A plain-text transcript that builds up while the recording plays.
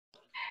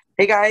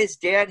Hey guys,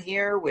 Dan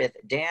here with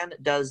Dan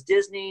Does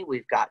Disney.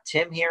 We've got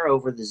Tim here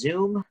over the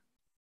Zoom.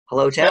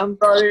 Hello, Hey, Tim.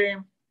 buddy.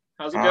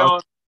 How's it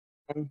How's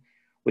going? it?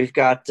 We've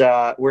got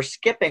we're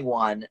skipping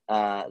one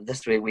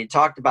this week. We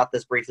talked about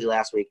this briefly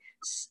last week.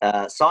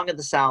 Song of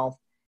the South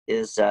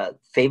is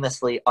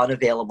famously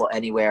unavailable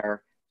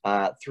anywhere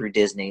through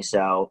Disney,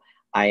 so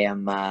I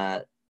am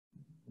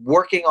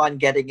working on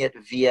getting it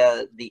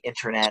via the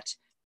internet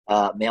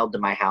mailed to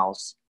my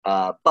house,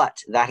 but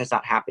that has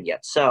not happened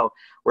yet. So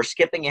we're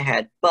skipping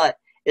ahead, but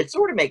it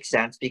sort of makes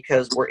sense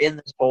because we're in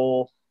this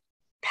whole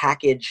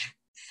package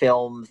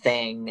film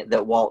thing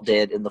that Walt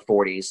did in the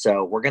 40s.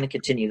 So we're going to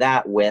continue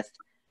that with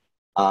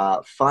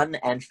Fun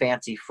and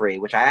Fancy Free,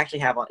 which I actually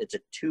have on. It's a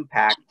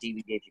two-pack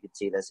DVD. If you can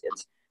see this,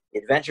 it's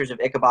The Adventures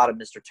of Ichabod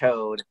and Mr.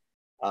 Toad,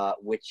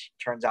 which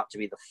turns out to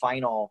be the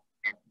final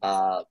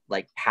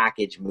like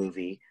package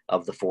movie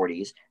of the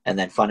 40s, and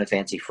then Fun and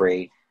Fancy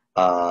Free.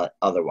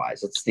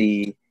 Otherwise,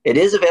 it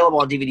is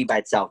available on DVD by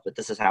itself, but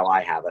this is how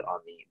I have it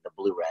on the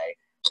Blu-ray,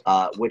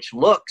 which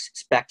looks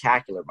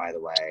spectacular, by the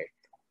way.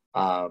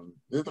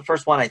 This is the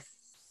first one I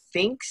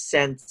think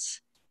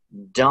since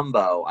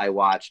Dumbo I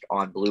watched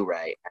on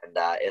Blu-ray, and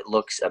it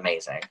looks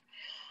amazing.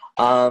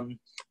 But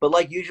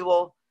like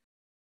usual,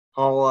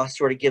 I'll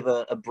sort of give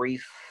a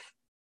brief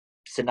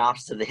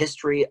synopsis of the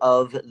history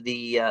of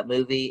the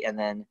movie, and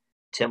then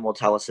Tim will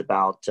tell us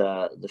about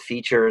the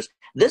features.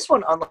 This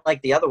one,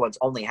 unlike the other ones,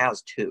 only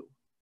has two.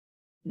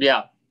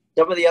 Yeah.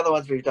 Some of the other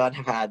ones we've done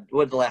have had,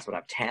 what did the last one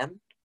have, 10?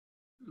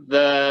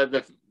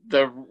 The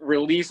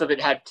release of it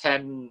had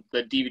 10.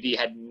 The DVD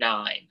had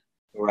 9.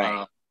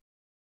 Right.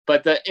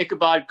 But the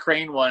Ichabod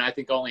Crane one, I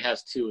think, only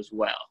has 2 as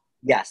well.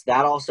 Yes,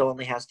 that also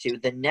only has 2.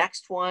 The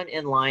next one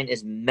in line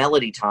is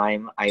Melody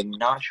Time. I'm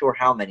not sure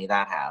how many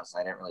that has.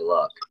 I didn't really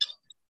look.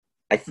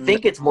 I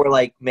think it's more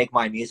like Make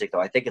My Music,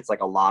 though. I think it's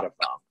like a lot of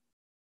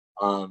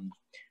them.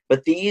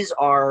 But these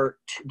are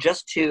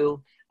just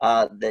 2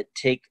 that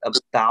take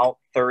about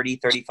 30,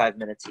 35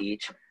 minutes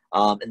each.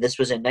 And this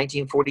was in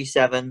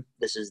 1947.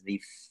 This is the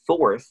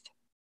 4th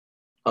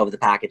of the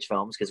package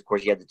films, because, of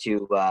course, you had the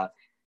 2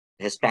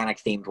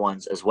 Hispanic-themed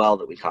ones as well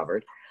that we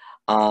covered.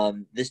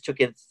 This took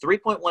in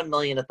 $3.1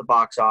 million at the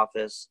box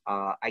office.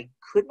 I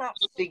could not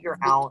figure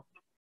out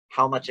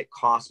how much it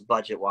cost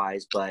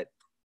budget-wise, but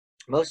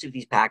most of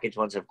these package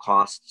ones have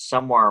cost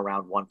somewhere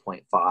around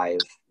 $1.5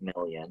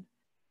 million.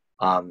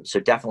 So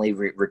definitely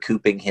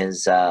recouping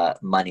his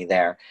money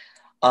there.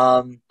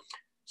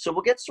 So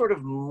we'll get sort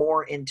of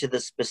more into the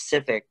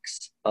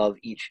specifics of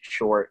each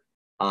short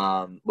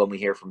when we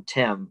hear from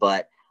Tim,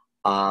 but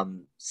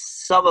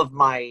some of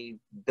my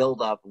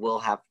build-up will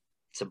have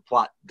some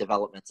plot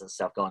developments and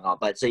stuff going on.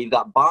 But so you've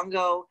got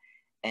Bongo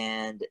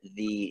and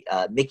the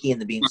Mickey and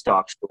the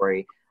Beanstalk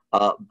story.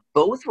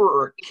 Both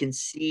were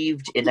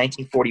conceived in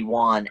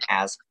 1941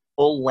 as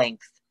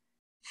full-length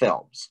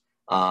films.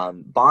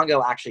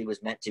 Bongo actually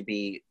was meant to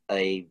be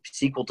a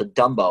sequel to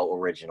Dumbo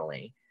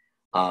originally.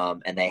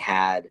 And they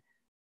had,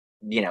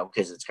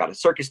 because it's got a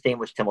circus theme,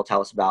 which Tim will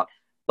tell us about.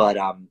 But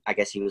I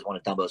guess he was one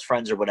of Dumbo's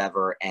friends or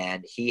whatever.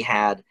 And he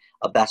had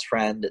a best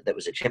friend that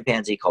was a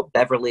chimpanzee called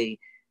Beverly,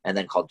 and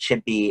then called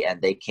Chimpy.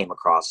 And they came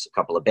across a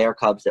couple of bear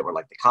cubs that were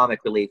like the comic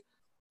relief.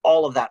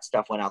 All of that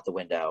stuff went out the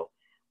window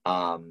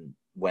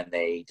when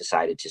they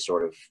decided to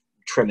sort of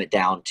trim it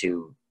down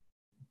to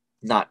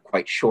not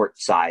quite short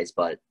size,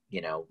 but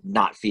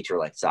not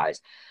feature-length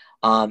size.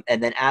 And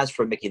then as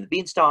for Mickey and the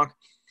Beanstalk,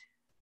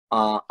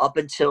 up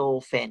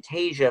until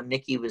Fantasia,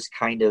 Mickey was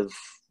kind of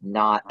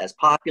not as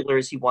popular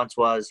as he once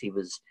was. He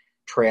was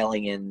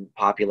trailing in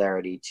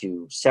popularity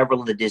to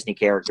several of the Disney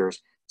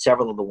characters,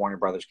 several of the Warner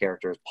Brothers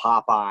characters,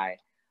 Popeye.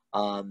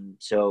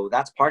 So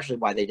that's partially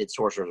why they did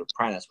Sorcerer's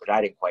Apprentice, which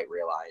I didn't quite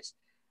realize.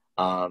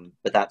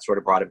 But that sort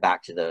of brought it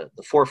back to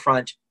the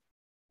forefront.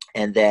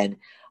 And then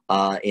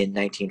in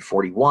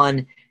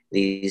 1941,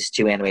 these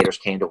 2 animators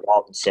came to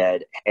Walt and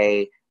said,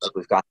 hey, look,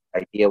 we've got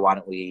the idea. Why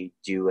don't we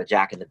do a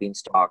Jack and the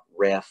Beanstalk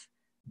riff,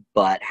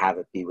 but have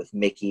it be with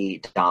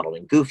Mickey, Donald,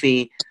 and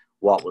Goofy?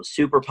 Walt was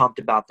super pumped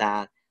about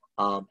that.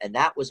 And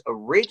that was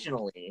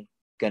originally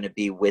going to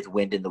be with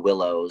Wind in the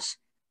Willows,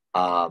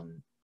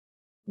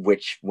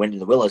 which Wind in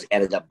the Willows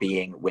ended up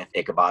being with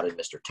Ichabod and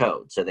Mr.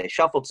 Toad. So they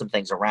shuffled some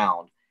things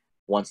around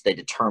once they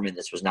determined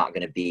this was not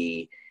going to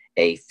be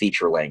a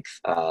feature-length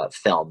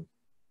film.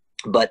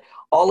 But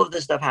all of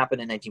this stuff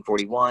happened in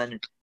 1941,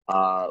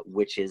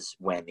 which is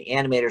when the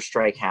animator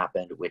strike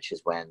happened, which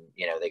is when,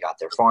 they got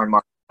their foreign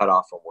market cut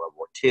off from World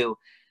War II.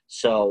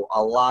 So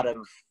a lot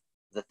of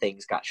the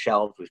things got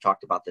shelved. We've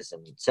talked about this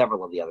in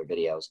several of the other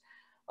videos.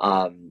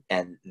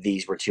 And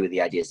these were 2 of the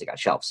ideas that got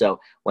shelved.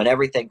 So when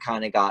everything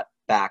kind of got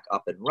back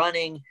up and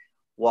running,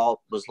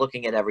 Walt was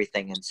looking at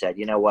everything and said,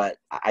 you know what,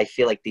 I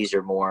feel like these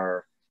are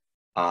more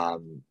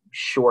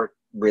short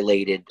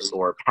related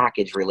or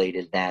package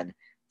related than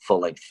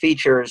full-length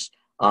features.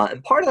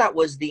 And part of that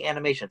was the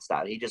animation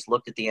style. He just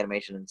looked at the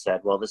animation and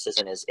said, well, this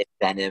isn't as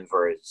inventive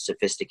or as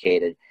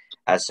sophisticated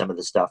as some of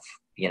the stuff,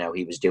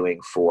 he was doing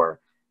for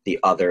the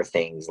other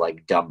things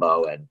like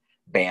Dumbo and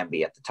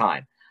Bambi at the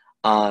time.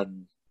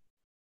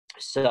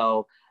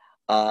 So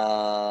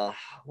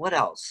what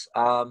else?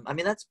 I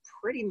mean, that's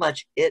pretty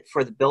much it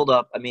for the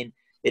build-up. I mean,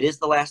 it is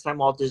the last time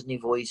Walt Disney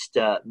voiced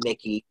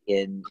Mickey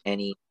in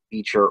any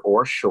feature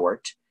or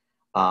short.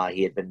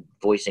 He had been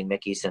voicing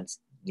Mickey since,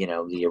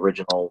 the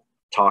original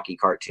talkie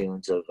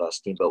cartoons of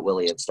Steamboat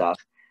Willie and stuff,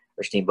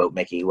 or Steamboat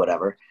Mickey,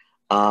 whatever.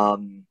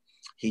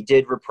 He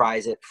did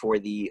reprise it for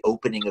the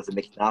opening of the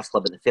Mickey Mouse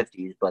Club in the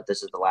 50s, but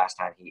this is the last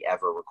time he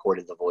ever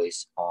recorded the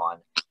voice on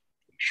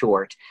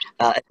short.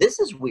 This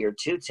is weird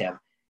too, Tim.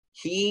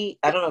 I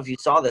don't know if you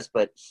saw this,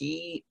 but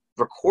he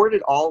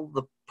recorded all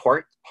the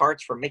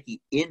parts for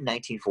Mickey in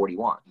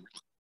 1941.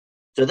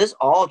 So this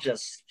all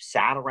just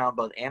sat around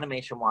both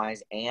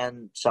animation-wise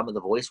and some of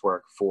the voice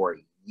work for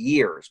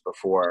years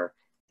before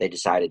they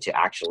decided to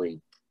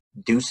actually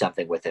do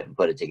something with it and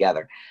put it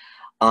together.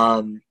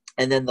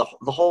 And then the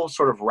whole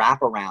sort of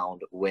wraparound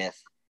with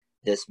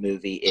this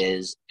movie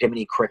is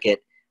Jiminy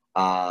Cricket,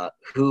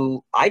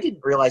 who I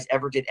didn't realize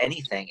ever did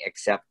anything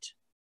except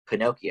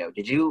Pinocchio.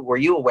 Were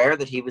you aware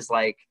that he was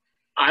like...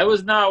 I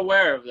was not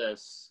aware of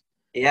this.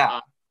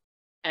 Yeah.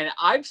 And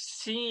I've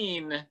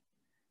seen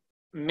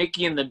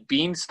Mickey and the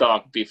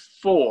Beanstalk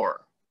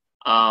before.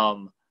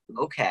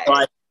 Okay.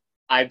 But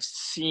I've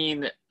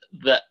seen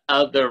the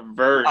other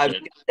version. I was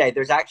going to say,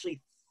 there's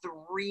actually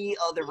 3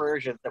 other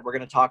versions that we're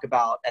going to talk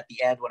about at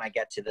the end when I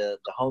get to the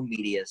home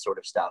media sort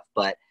of stuff.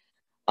 But,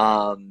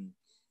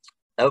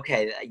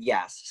 okay,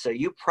 yes. So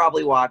you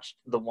probably watched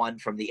the one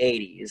from the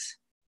 80s.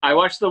 I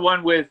watched the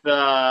one with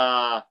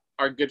our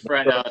good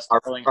friend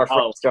Sterling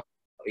Howe.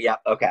 Yeah,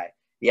 okay.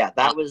 Yeah,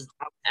 that was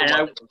and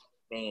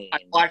I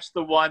watched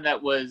the one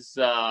that was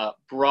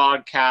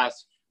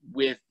broadcast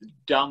with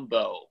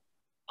Dumbo.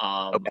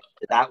 Okay.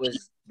 That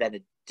was then a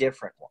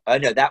different one. Oh,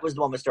 no, that was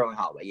the one with Sterling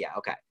Holloway. Yeah,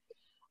 okay.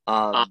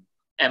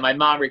 And my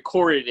mom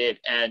recorded it,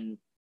 and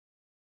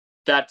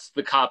that's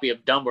the copy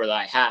of Dumbo that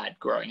I had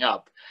growing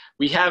up.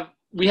 We have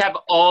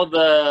all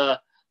the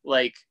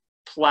like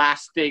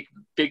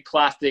big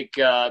plastic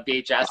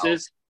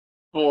VHSs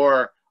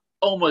for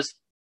almost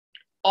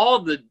all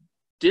the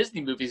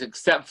Disney movies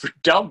except for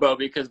Dumbo,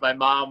 because my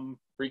mom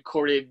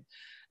recorded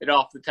it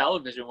off the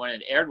television when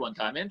it aired one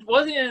time. And it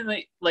wasn't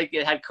even like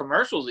it had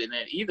commercials in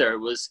it either. It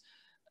was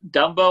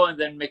Dumbo and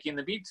then Mickey and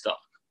the Beanstalk.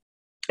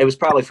 It was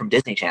probably from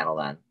Disney Channel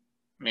then.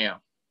 Yeah.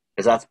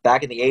 Because that's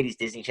back in the 80s,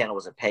 Disney Channel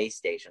was a pay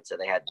station, so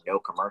they had no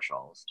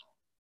commercials.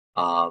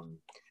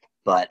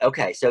 But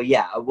okay, so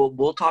yeah,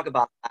 we'll talk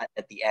about that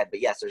at the end. But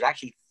yes, there's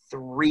actually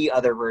 3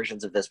 other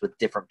versions of this with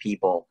different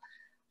people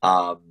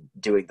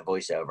doing the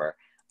voiceover.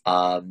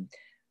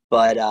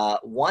 But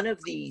one of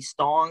the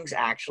songs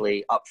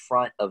actually up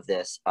front of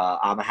this,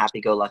 I'm a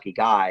Happy-Go-Lucky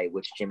Guy,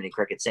 which Jiminy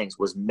Cricket sings,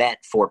 was meant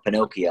for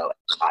Pinocchio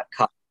and got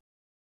cut.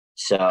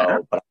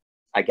 So, but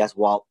I guess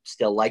Walt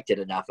still liked it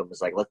enough and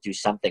was like, let's do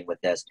something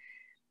with this.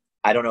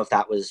 I don't know if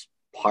that was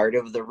part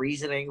of the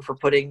reasoning for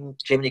putting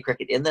Jiminy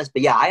Cricket in this,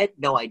 but yeah, I had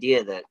no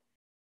idea that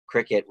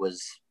Cricket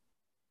was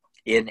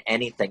in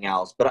anything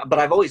else. But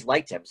I've always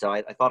liked him, so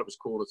I thought it was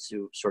cool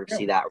to sort of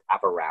see that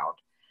wrap around.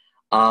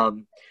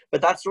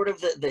 But that's sort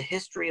of the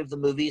history of the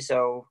movie.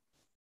 So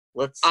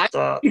let's. I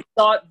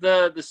thought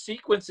the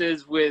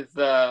sequences with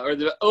or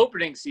the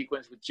opening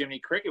sequence with Jiminy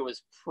Cricket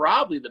was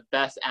probably the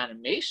best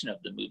animation of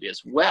the movie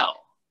as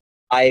well.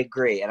 I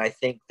agree, and I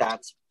think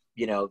that's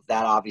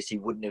that obviously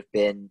wouldn't have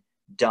been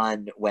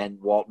done when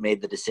Walt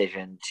made the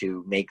decision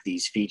to make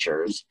these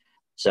features.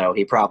 So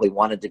he probably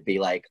wanted to be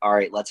like, all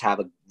right, let's have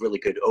a really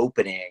good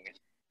opening,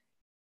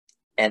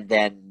 and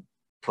then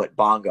put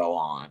Bongo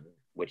on,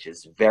 which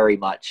is very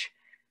much.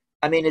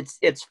 I mean,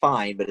 it's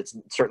fine, but it's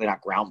certainly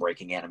not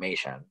groundbreaking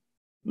animation.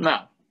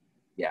 No.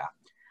 Yeah.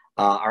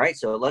 All right,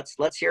 so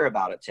let's hear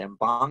about it, Tim.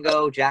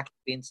 Bongo, Jack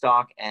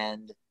Beanstalk,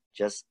 and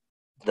just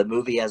the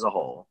movie as a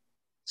whole.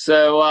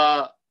 So,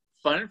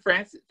 Fun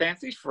and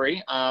Fancy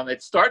Free.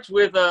 It starts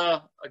with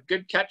a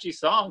good catchy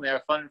song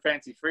there. Fun and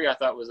Fancy Free, I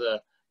thought was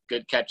a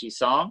good catchy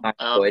song. I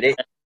enjoyed it.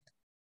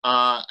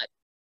 I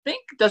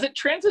think, does it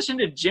transition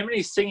to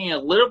Jiminy singing a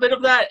little bit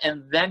of that,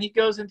 and then he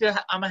goes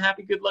into I'm a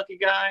Happy-Go-Lucky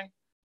Guy?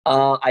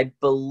 I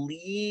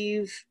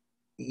believe,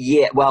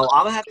 yeah. Well,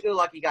 I'm a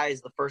Happy-Go-Lucky Guy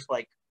is the first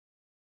like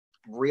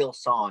real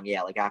song,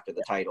 yeah, like after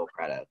the title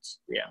credits.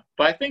 Yeah,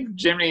 but I think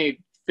Jiminy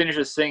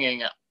finishes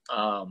singing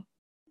Fun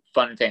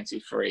and Fancy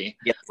Free.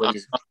 Yeah, when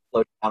he's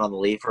floating down on the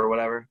leaf or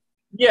whatever.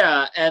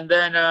 Yeah, and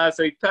then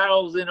so he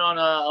paddles in on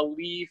a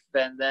leaf,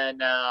 and then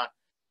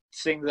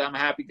sings I'm a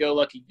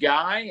Happy-Go-Lucky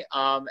Guy.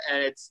 And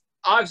it's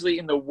obviously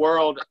in the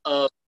world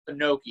of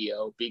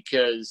Pinocchio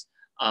because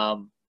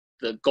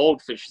the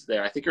goldfish is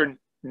there. I think her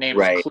name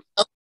is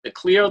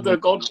Cleo, the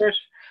goldfish.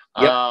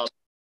 Yep.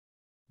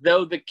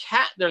 Though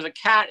there's a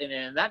cat in it,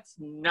 and that's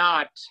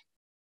not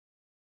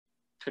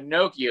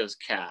Pinocchio's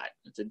cat.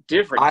 It's a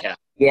different cat.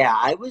 Yeah,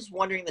 I was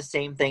wondering the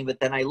same thing, but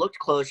then I looked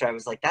closer. I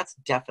was like, that's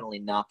definitely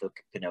not the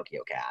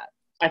Pinocchio cat.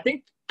 I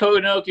think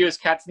Pinocchio's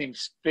cat's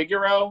name's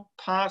Figaro,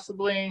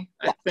 possibly,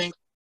 I think.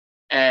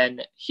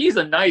 And he's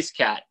a nice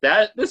cat.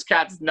 This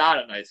cat's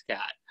not a nice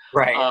cat.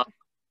 Right.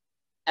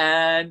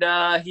 And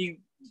he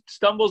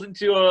stumbles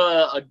into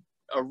a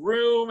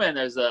room, and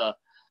there's a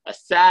a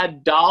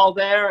sad doll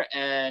there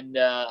and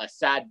a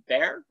sad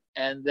bear,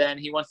 and then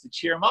he wants to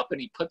cheer him up,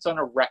 and he puts on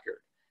a record.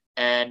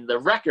 And the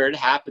record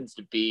happens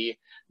to be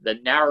the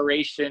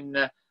narration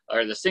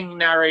or the singing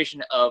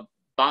narration of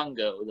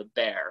Bongo the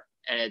bear,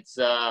 and it's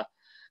a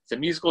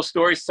musical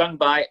story sung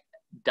by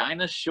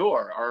Dinah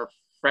Shore, our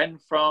friend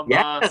from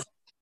yes,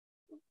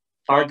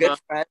 from, our good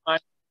friend.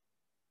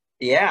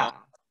 Yeah,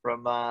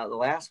 from the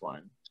last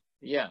one.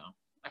 Yeah,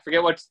 I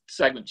forget what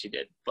segment she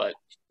did, but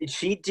did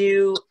she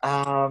do?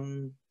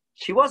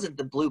 She wasn't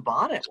the Blue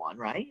Bonnet one,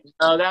 right?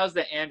 Oh, that was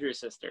the Andrews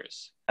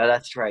sisters. Oh,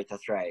 that's right.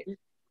 That's right.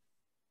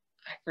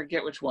 I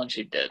forget which one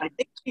she did. I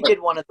think she did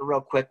one of the real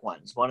quick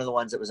ones. One of the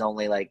ones that was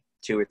only like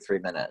 2 or 3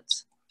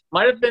 minutes.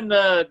 Might have been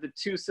the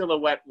 2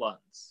 silhouette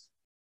ones.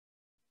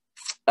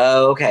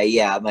 Oh, okay.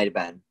 Yeah, it might have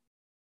been.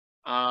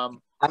 I'm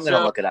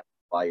gonna look it up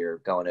while you're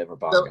going over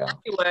Bongo. So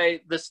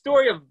anyway, the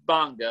story of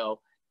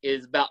Bongo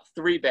is about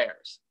 3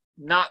 bears.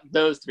 Not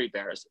those 3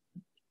 bears.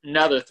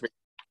 Another 3.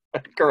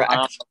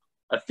 Correct.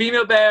 A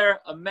female bear,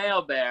 a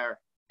male bear,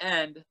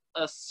 and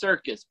a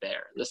circus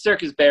bear. The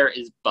circus bear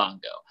is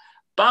Bongo.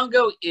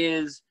 Bongo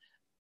is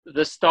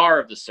the star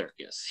of the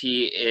circus.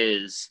 He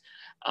is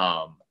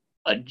a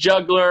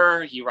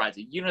juggler. He rides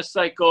a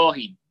unicycle.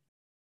 He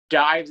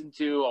dives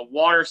into a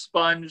water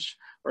sponge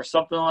or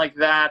something like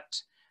that.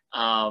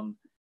 And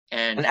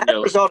as a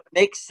result, it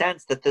makes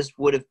sense that this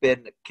would have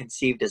been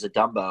conceived as a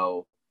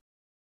Dumbo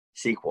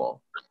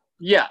sequel.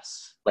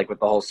 Yes. Like with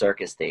the whole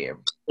circus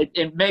theme.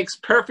 It makes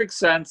perfect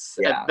sense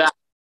at that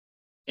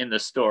in the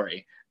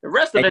story. The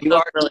rest of it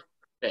doesn't really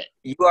fit.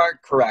 You are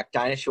correct.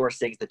 Dinah Shore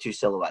sings the 2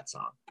 Silhouette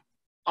song.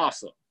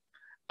 Awesome.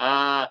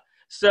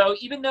 So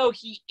even though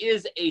he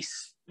is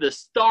the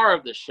star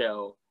of the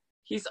show,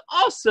 he's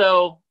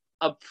also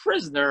a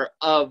prisoner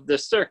of the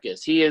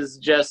circus. He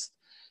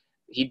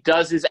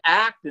does his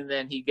act, and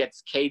then he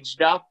gets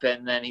caged up,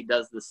 and then he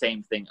does the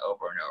same thing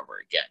over and over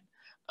again.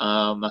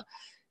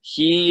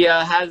 He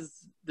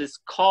has this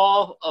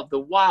call of the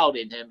wild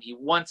in him. He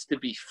wants to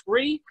be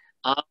free,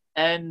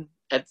 and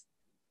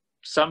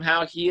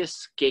somehow he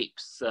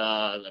escapes.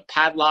 The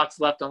padlock's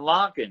left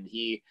unlocked, and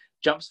he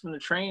jumps from the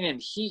train,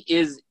 and he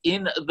is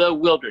in the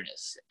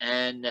wilderness.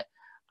 And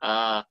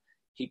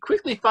he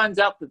quickly finds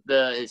out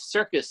that his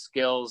circus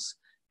skills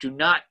do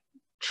not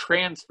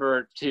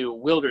transfer to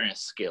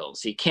wilderness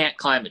skills. He can't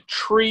climb a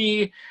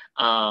tree,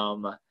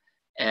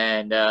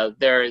 and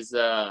there is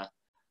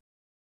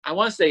I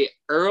want to say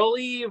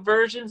early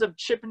versions of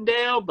Chip and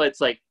Dale, but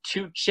it's like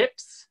 2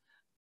 chips.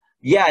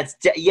 Yeah,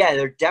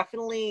 they're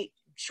definitely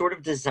sort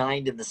of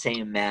designed in the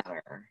same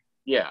manner.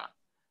 Yeah,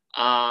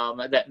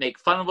 that make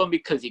fun of him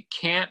because he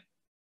can't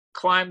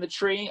climb the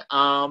tree,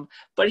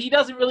 but he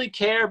doesn't really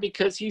care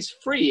because he's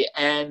free.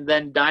 And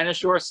then Dinah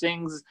Shore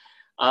sings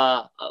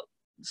a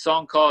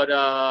song called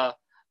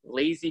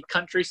Lazy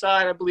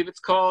Countryside, I believe it's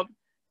called.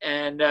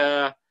 And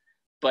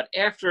but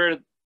after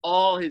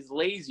all his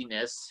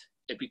laziness,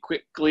 it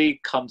quickly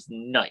comes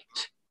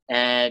night,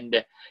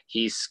 and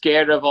he's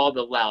scared of all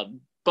the loud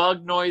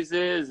bug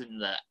noises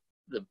and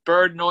the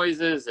bird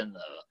noises and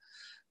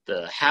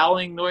the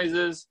howling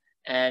noises,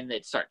 and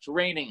it starts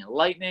raining and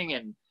lightning,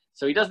 and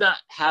so he does not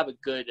have a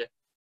good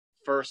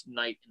first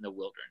night in the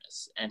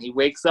wilderness. And he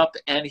wakes up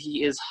and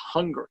he is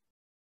hungry,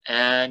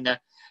 and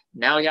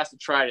now he has to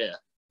try to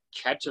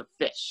catch a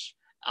fish.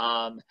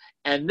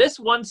 And this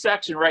one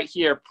section right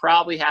here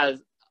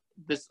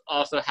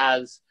also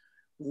has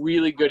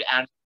really good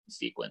animation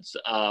sequence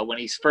when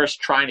he's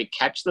first trying to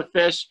catch the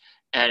fish,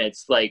 and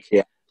it's like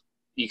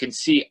you can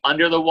see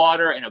under the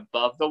water and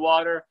above the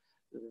water.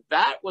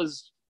 That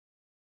was,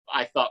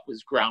 I thought,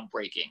 was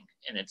groundbreaking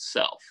in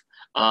itself.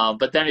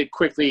 But then it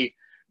quickly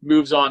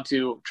moves on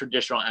to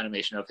traditional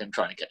animation of him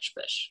trying to catch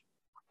fish.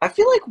 I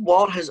feel like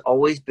Walt has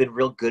always been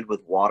real good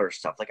with water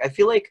stuff. Like, I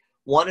feel like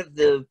one of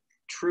the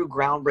true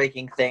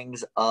groundbreaking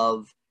things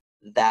of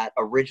that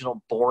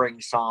original boring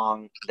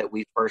song that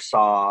we first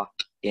saw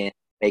in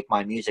Make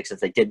My Music, since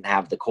they didn't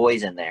have the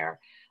kois in there,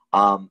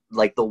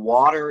 like the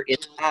water in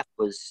that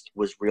was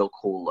real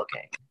cool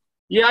looking.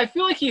 Yeah, I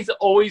feel like he's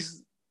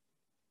always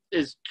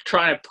is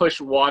trying to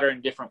push water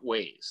in different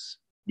ways.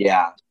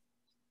 Yeah.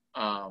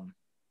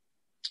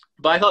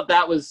 But I thought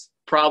that was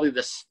probably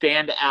the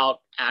standout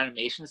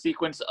animation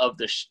sequence of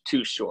the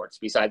 2 shorts,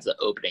 besides the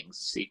opening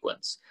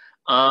sequence.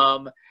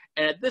 And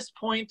at this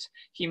point,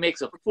 he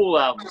makes a fool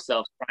out of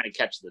himself trying to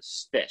catch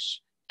this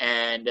fish.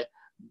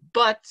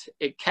 But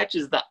it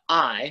catches the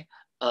eye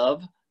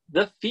of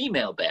the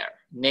female bear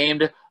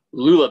named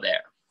Lula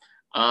Bear.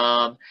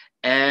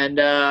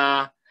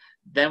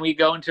 Then we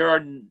go into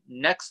our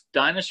next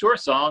Dinah Shore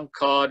song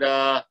called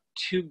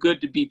Too Good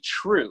to Be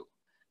True.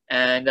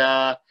 And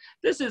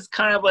this is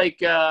kind of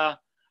like a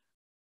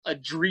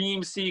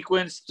dream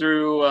sequence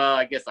through,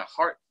 I guess, a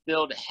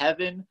heart-filled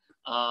heaven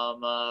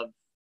of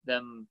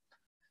them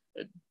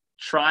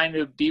trying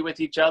to be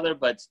with each other,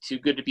 but it's too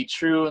good to be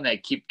true, and they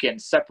keep getting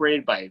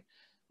separated by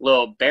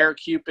little bear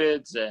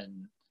cupids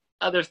and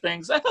other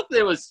things. I thought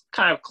there was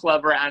kind of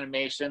clever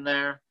animation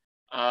there.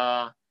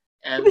 And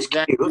it was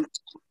then cute.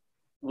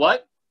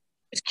 What?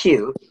 It's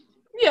cute.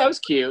 Yeah, it was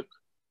cute.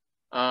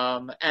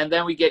 And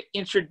then we get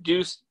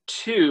introduced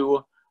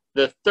to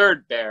the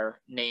third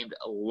bear named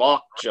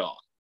Lockjaw.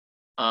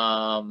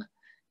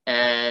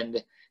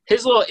 And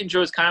his little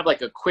intro is kind of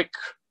like a quick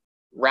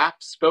rap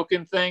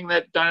spoken thing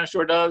that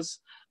Dinosaur does.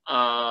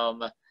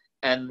 And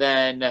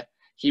then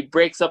he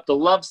breaks up the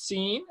love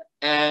scene.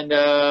 And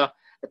at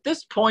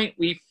this point,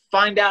 we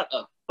find out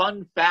a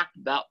fun fact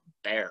about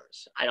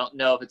bears. I don't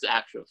know if it's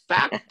actual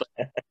fact, but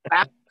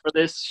fact for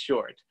this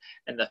short.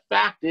 And the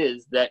fact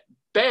is that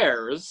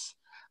bears,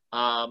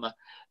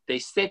 they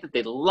state that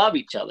they love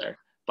each other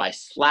by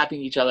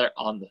slapping each other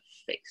on the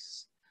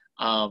face.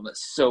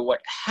 So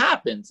what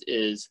happens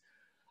is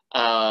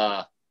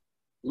Lula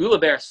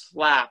Bear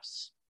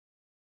slaps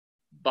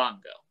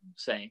Bongo,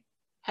 saying,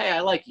 "Hey,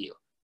 I like you,"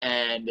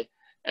 and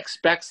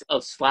expects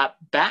a slap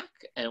back.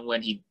 And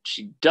when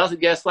she doesn't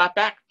get a slap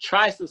back,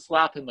 tries to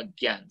slap him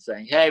again,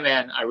 saying, "Hey,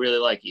 man, I really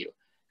like you."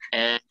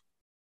 And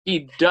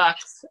he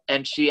ducks,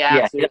 and she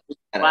accidentally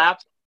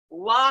slaps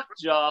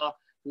Lockjaw,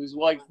 who's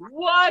like,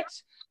 "What?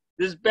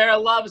 This bear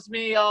loves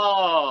me."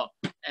 Oh,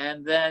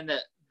 and then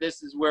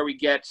this is where we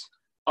get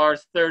our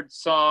third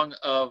song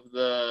of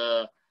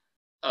the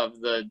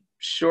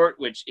short,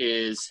 which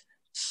is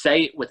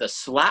 "Say It With a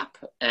Slap."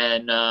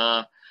 And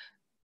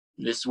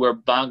this is where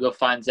Bongo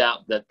finds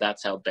out that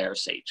that's how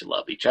bears say to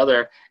love each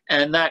other,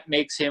 and that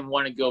makes him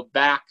want to go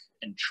back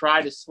and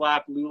try to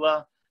slap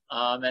Lula.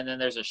 And then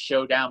there's a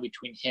showdown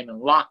between him and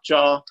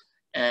Lockjaw,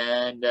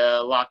 and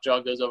Lockjaw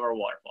goes over a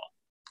waterfall.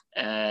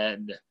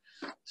 And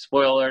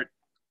spoiler alert,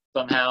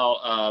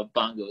 somehow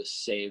Bongo is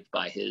saved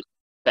by his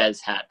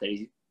fez hat that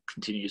he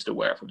continues to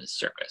wear from his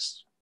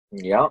circus.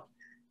 Yep.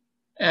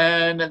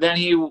 And then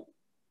he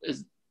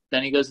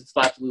goes and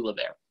slaps Lula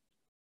Bear.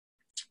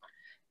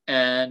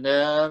 And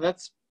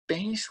that's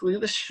basically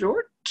the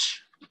short.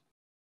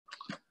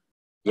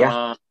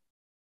 Yeah.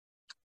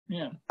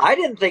 Yeah. I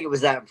didn't think it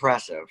was that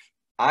impressive.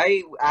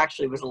 I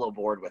actually was a little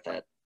bored with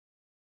it.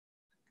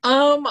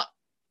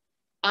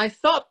 I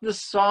thought the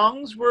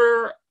songs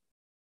were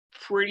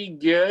pretty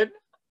good.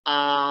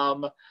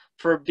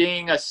 For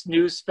being a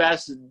snooze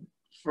fest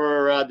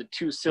for the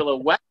two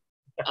silhouettes.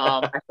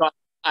 I thought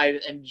I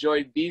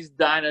enjoyed these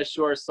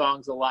Dinosaur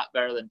songs a lot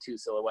better than Two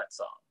Silhouette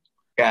songs.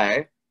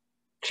 Okay.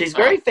 She's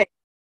very famous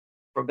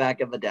from back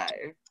in the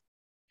day.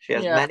 She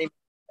has many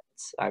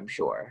hits, I'm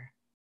sure.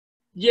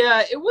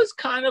 Yeah, it was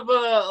kind of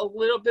a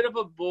little bit of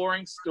a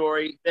boring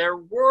story. There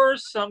were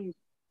some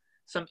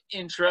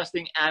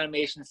interesting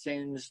animation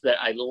scenes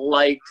that I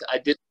liked. I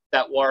did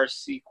that war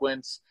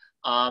sequence.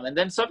 And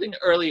then something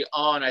early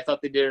on, I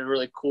thought they did a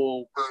really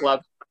cool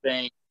club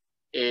thing,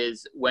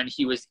 is when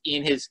he was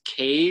in his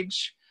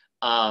cage,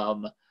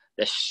 the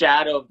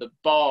shadow of the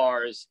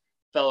bars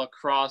fell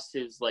across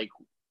his like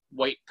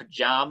white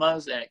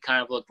pajamas, and it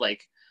kind of looked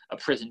like a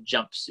prison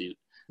jumpsuit.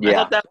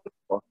 Yeah.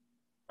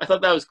 I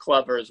thought that was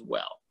clever as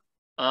well.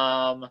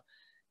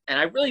 And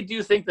I really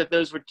do think that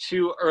those were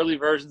two early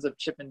versions of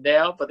Chip and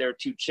Dale, but they were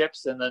two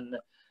chips, and then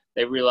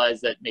they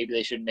realized that maybe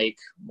they should make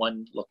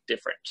one look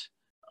different.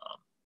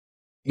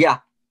 Yeah.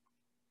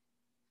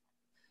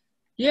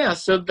 Yeah,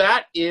 so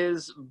that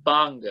is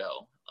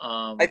Bongo.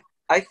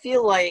 I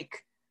feel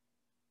like,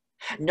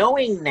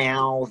 knowing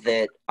now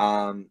that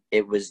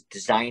it was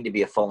designed to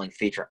be a full-length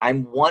feature,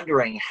 I'm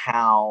wondering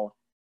how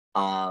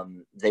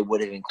they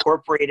would have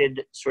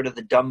incorporated sort of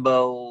the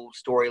Dumbo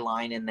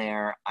storyline in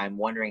there. I'm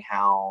wondering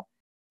how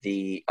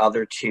the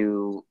other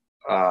two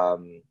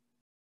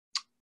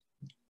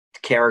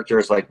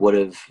characters would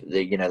have,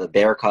 the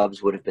bear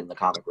cubs would have been the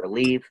comic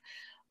relief.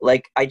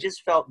 I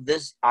just felt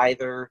this,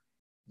 either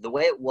the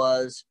way it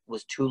was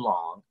too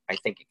long. I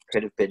think it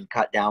could have been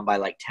cut down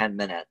by 10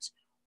 minutes.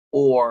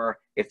 Or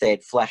if they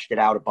had fleshed it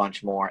out a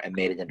bunch more and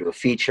made it into a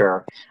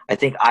feature, I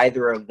think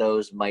either of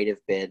those might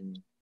have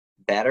been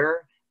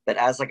better. But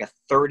as a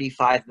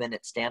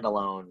 35-minute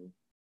standalone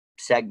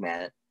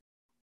segment,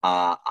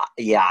 I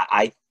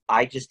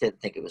just didn't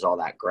think it was all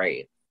that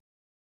great.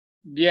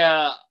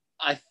 Yeah,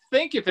 I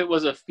think if it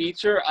was a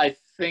feature, I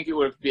think it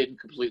would have been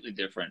completely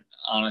different.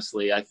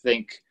 Honestly, I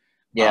think.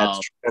 Yeah,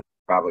 it's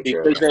probably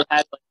true. Because they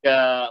had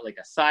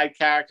a side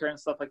character and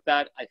stuff like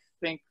that. I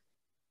think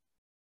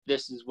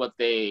this is what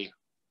they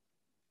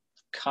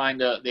had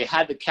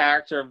the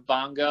character of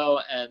Bongo,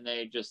 and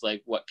they just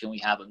what can we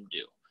have him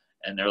do?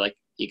 And they're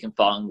he can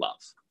fall in love.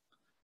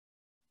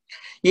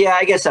 Yeah,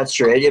 I guess that's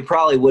true. It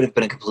probably would have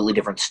been a completely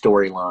different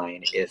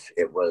storyline if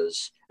it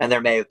was, and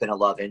there may have been a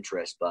love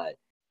interest, but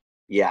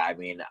yeah, I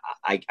mean,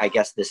 I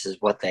guess this is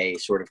what they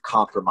sort of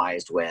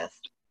compromised with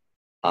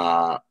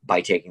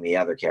by taking the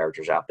other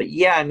characters out. But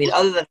yeah, I mean,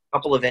 other than a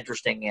couple of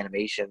interesting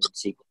animation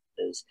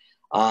sequences,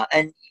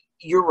 and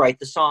you're right,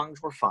 the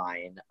songs were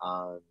fine.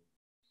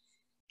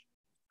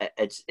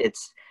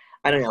 It's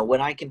I don't know,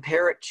 when I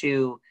compare it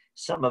to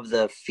some of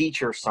the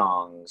feature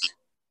songs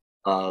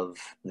of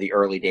the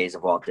early days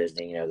of Walt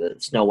Disney, the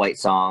Snow White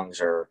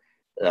songs or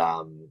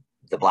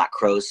the Black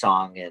Crowes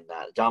song in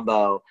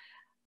Dumbo,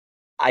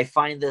 I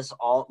find this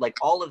all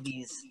of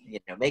these,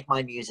 Make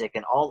My Music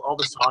and all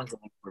the songs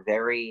were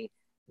very,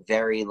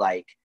 very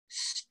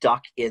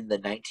stuck in the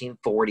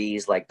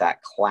 1940s, like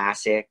that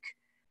classic,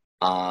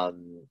 I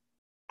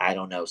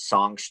don't know,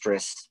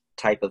 songstress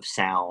type of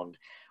sound.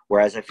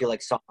 Whereas I feel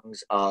like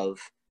songs of,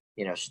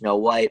 you know, Snow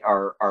White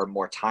are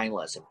more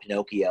timeless, and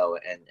Pinocchio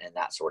and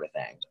that sort of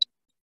thing.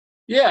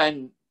 Yeah,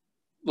 and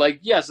like,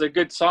 yes, they're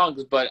good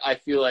songs, but I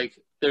feel like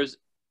there's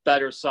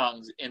better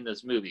songs in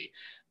this movie.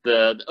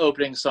 The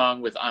opening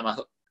song with "I'm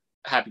a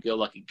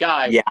Happy-Go-Lucky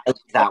Guy." Yeah, I like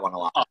that one a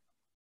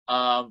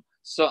lot.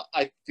 So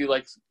I feel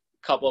like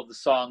a couple of the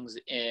songs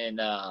in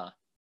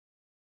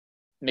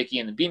Mickey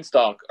and the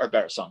Beanstalk are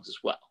better songs as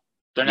well.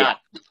 They're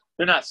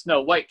not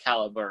Snow White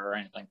caliber or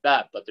anything like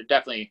that, but they're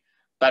definitely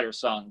better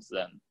songs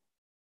than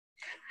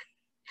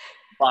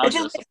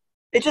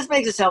it just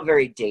makes it sound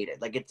very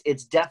dated. Like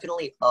it's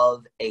definitely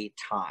of a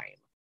time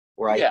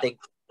where I think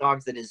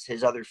songs that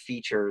his other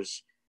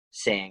features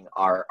sing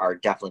are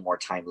definitely more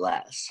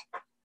timeless.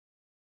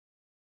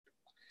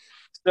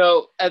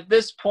 So at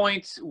this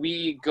point,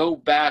 we go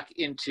back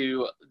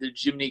into the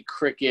Jiminy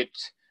Cricket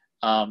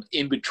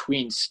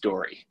in-between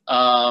story.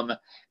 And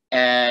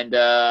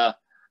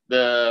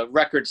the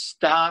record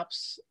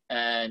stops,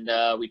 and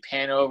we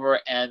pan over,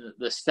 and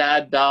the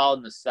sad doll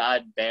and the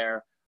sad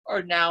bear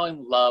are now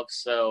in love,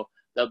 so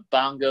the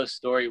bongo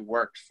story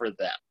worked for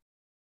them.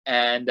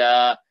 And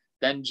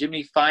then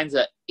Jiminy finds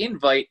an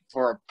invite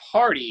for a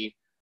party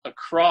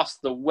across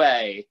the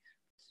way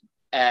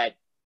at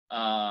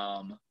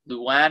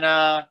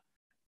Luana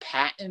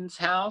Patton's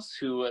house,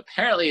 who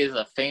apparently is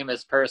a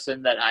famous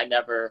person that I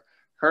never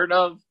heard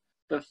of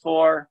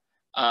before.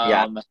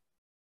 And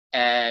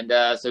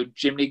so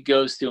Jiminy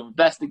goes to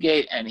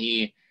investigate, and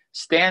he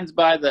stands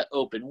by the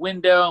open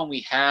window, and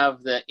we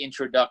have the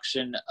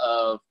introduction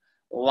of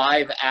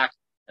live action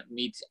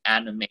meets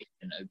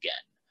animation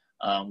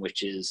again,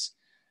 which is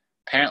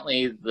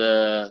apparently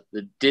the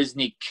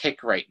Disney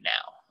kick right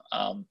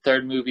now.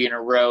 Third movie in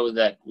a row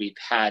that we've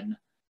had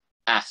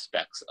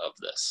aspects of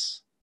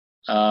this.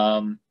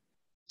 And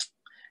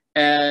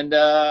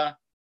I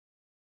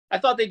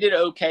thought they did an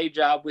okay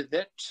job with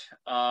it.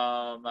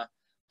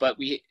 But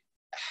we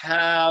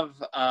have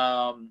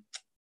a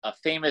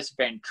famous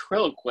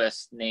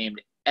ventriloquist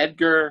named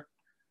Edgar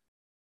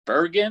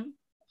Bergen.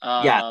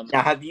 Now,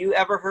 have you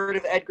ever heard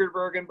of Edgar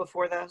Bergen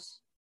before this?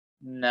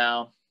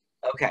 No.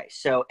 Okay,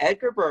 so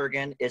Edgar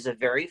Bergen is a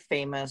very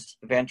famous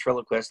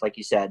ventriloquist, like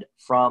you said,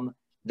 from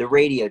the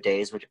radio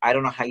days, which I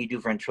don't know how you do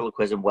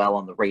ventriloquism well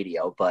on the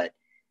radio, but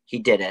he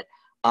did it.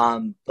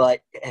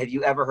 But have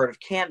you ever heard of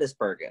Candace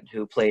Bergen,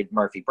 who played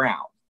Murphy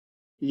Brown?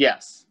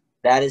 Yes.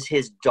 That is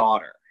his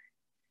daughter.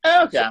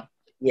 Okay.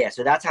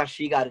 So that's how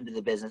she got into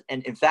the business.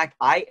 And in fact,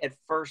 I at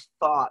first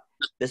thought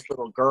this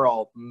little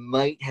girl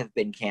might have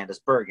been Candace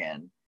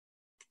Bergen,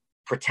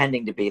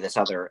 pretending to be this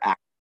other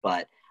actor,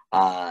 but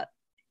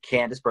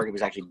Candace Bergen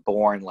was actually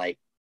born like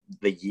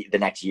the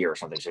next year or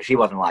something, so she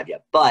wasn't alive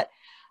yet. But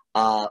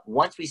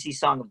once we see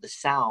Song of the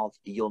South,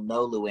 you'll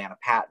know Luana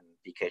Patton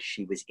because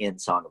she was in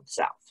Song of the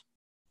South.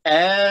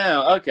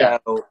 Oh, okay.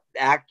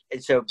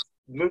 So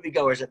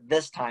moviegoers at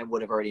this time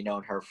would have already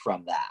known her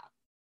from that.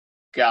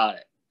 Got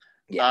it.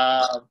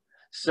 Yeah.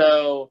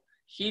 So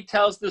he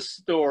tells the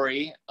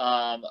story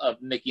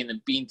of Mickey and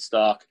the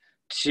Beanstalk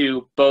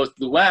to both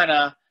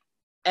Luana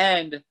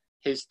and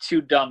his two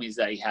dummies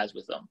that he has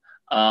with him.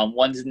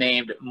 One's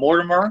named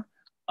Mortimer,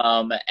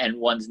 and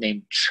one's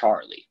named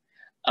Charlie.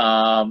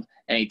 And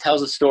he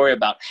tells a story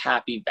about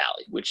Happy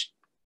Valley,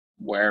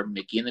 where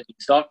Mickey and the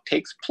Beanstalk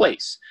takes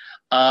place.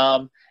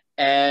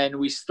 And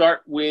we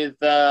start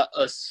with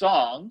a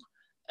song,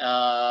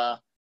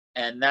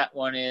 and that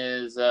one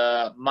is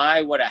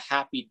My What a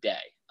Happy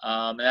Day.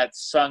 And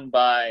that's sung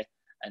by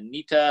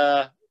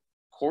Anita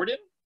Corden,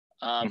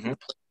 who plays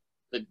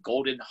the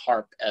Golden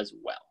Harp as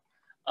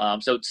well.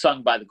 So it's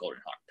sung by the Golden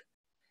Harp.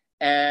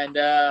 And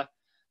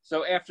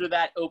so after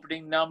that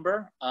opening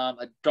number,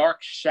 a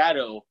dark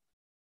shadow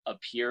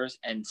appears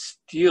and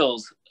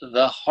steals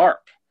the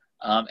harp.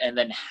 And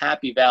then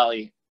Happy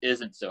Valley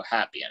isn't so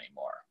happy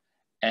anymore.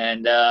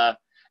 And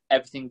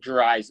everything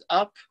dries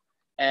up,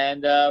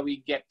 and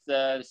we get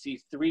to see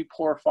three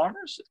poor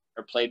farmers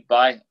are played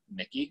by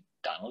Mickey,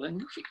 Donald, and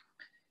Goofy.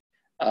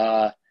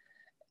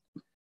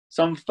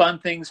 Some fun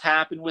things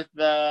happen with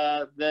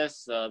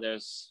this.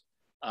 There's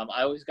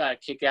I always got a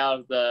kick out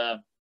of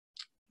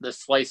the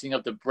slicing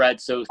of the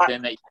bread so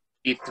thin that you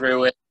eat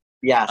through it.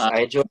 Yes,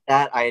 I enjoyed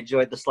that. I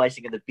enjoyed the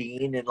slicing of the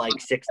bean in like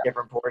 6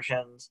 different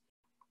portions.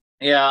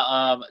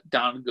 Yeah,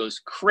 Donald goes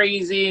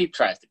crazy,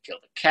 tries to kill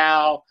the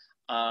cow,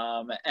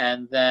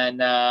 and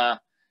then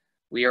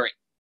we are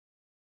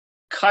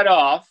cut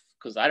off,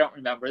 because I don't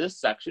remember this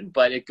section,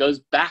 but it goes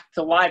back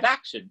to live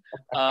action.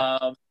 Yeah,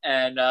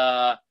 I'm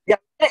gonna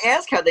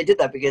ask how they did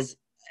that, because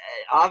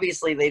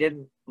obviously they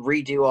didn't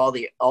redo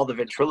all the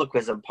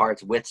ventriloquism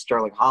parts with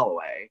Sterling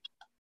Holloway.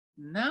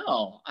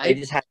 No, they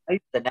just had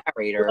the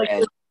narrator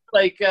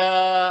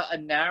a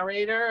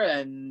narrator,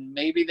 and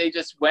maybe they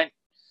just went.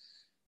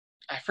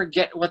 I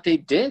forget what they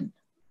did.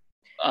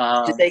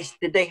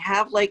 Did they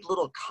have like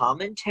little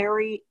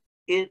commentary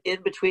in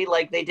between,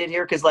 like they did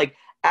here? Because like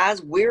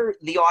as we're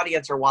the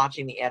audience are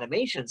watching the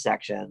animation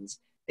sections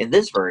in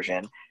this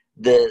version,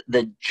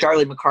 the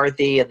Charlie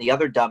McCarthy and the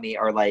other dummy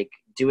are like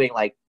doing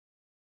like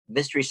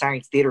Mystery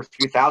Science Theater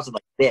 3000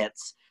 like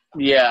bits.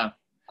 Yeah.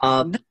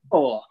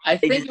 No, I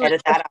think they just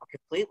edit that out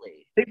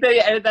completely. I think they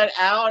edited that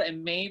out,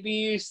 and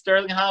maybe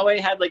Sterling Holloway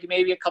had like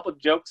maybe a couple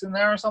jokes in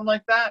there or something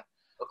like that.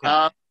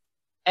 Okay.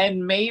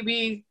 And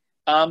maybe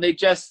they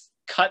just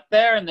cut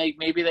there, and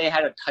maybe they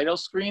had a title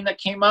screen that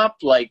came up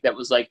like that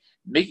was like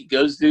Mickey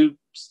goes to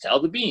sell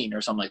the bean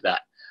or something like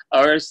that,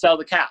 or sell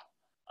the cow,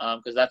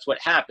 because that's what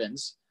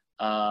happens.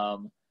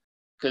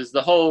 Because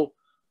the whole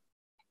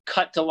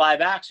cut to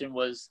live action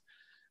was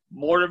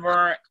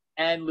Mortimer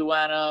and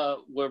Luana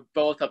were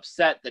both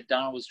upset that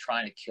Donald was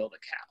trying to kill the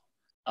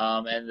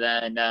cow. And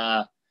then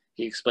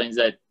he explains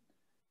that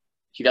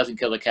he doesn't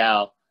kill the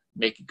cow.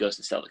 Mickey goes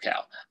to sell the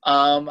cow.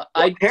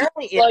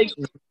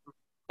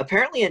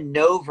 Apparently in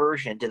no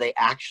version do they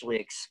actually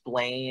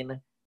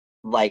explain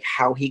like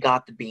how he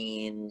got the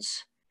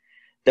beans.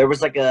 There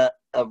was like a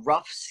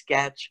rough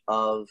sketch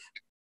of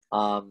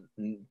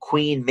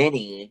Queen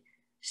Minnie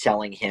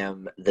selling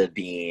him the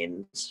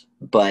beans,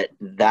 but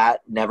that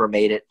never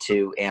made it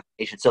to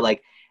animation. So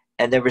like,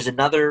 and there was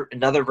another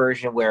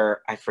version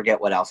where I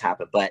forget what else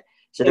happened, but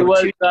so there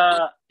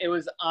it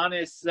was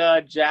Honest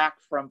Jack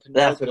from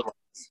Pinocchio. That's what it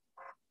was.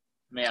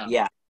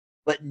 Yeah,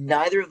 but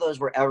neither of those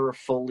were ever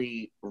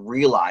fully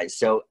realized.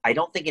 So I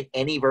don't think in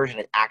any version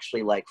it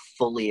actually like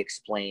fully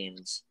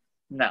explains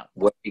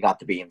where he got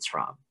the beans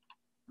from,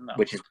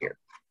 which is weird.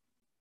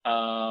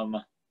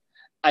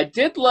 I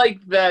did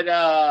like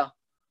that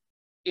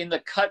in the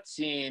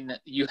cutscene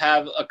you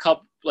have a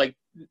couple, like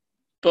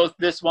both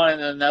this one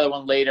and another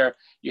one later,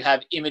 you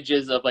have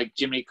images of like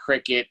Jiminy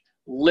Cricket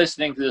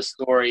listening to the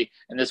story,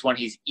 and this one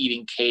he's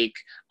eating cake.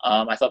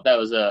 I thought that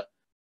was a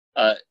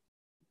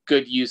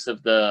good use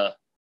of the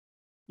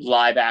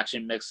live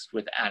action mixed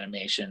with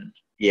animation.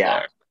 Yeah,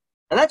 there.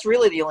 And that's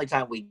really the only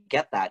time we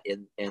get that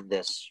in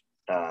this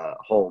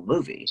whole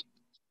movie.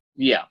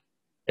 Yeah,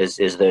 is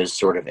those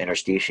sort of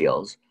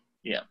interstitials.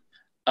 Yeah.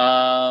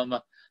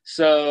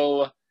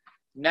 So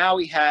now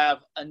we have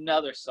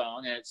another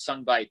song, and it's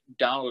sung by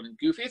Donald and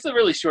Goofy. It's a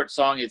really short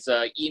song. It's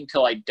Eat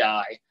Until I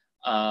Die.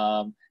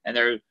 And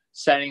they're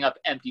setting up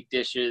empty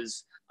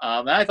dishes.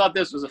 And I thought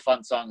this was a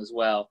fun song as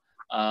well.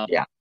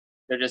 Yeah.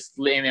 They're just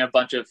naming a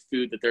bunch of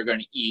food that they're going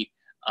to eat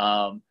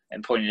and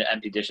pointing to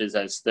empty dishes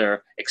as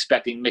they're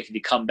expecting Mickey to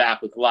come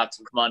back with lots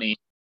of money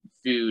and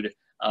food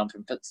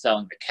from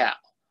selling the cow.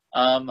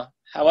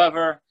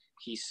 However,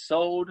 he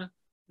sold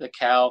the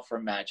cow for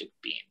magic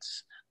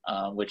beans,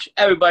 which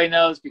everybody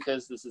knows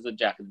because this is a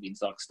Jack and the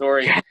Beanstalk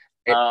story.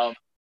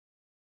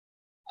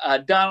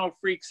 Donald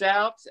freaks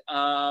out.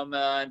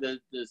 The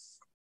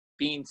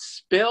beans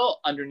spill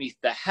underneath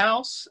the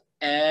house,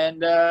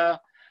 and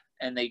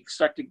they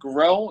start to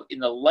grow in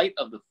the light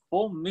of the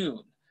full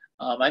moon.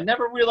 I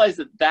never realized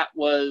that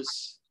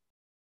was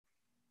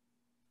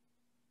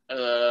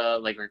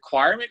like a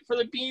requirement for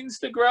the beans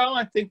to grow.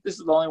 I think this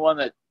is the only one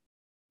that.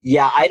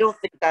 Yeah, I don't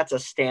think that's a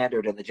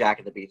standard in the Jack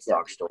and the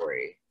Beanstalk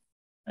story.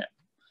 Yeah.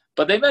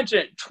 But they mention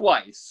it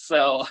twice,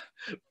 so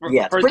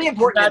it's pretty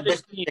important in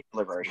this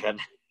particular version.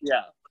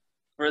 Yeah,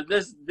 for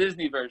this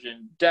Disney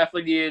version,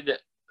 definitely needed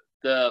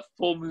the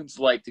full moon's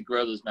light to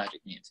grow those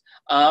magic beans.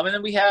 And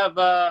then we have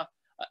an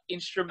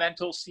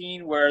instrumental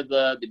scene where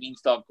the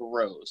beanstalk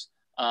grows.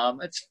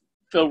 It's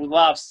filled with a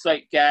lot of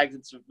sight gags.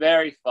 It's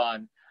very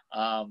fun.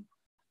 I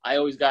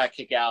always got a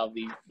kick out of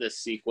this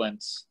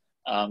sequence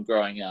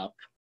growing up.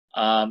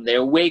 They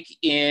awake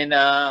in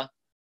a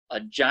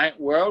giant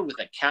world with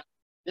a cat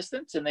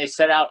distance, and they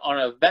set out on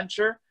an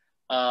adventure.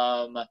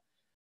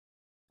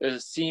 There's a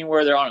scene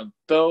where they're on a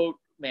boat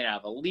made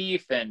out of a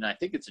leaf, and I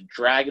think it's a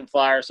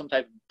dragonfly or some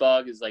type of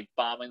bug is like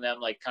bombing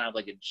them, like kind of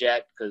like a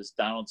jet, because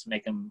Donald's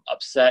making them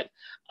upset.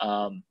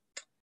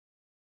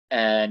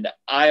 And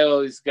I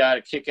always got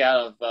a kick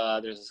out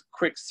of there's a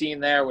quick scene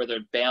there where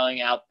they're bailing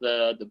out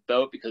the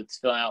boat because it's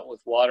filling out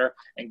with water,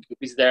 and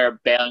Goofy's there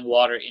bailing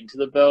water into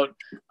the boat.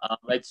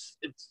 It's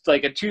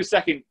like a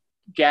 2-second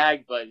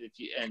gag, but and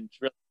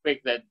it's really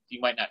quick that you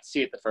might not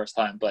see it the first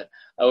time, but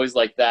I always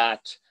like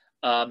that.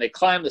 They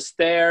climb the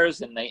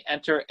stairs and they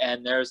enter,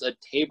 and there's a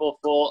table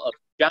full of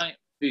giant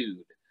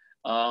food.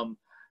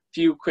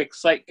 Few quick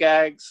sight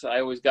gags. I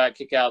always got a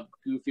kick out of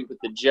Goofy with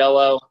the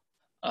Jello.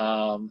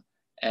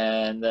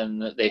 And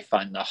then they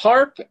find the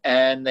harp,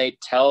 and the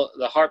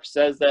harp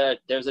says that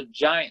there's a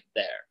giant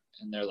there,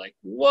 and they're like,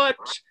 "What?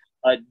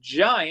 A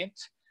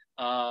giant?"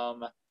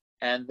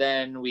 And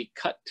then we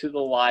cut to the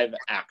live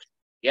action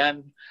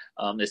again.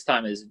 This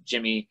time is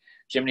Jiminy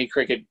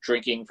Cricket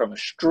drinking from a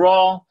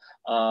straw.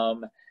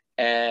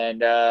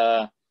 And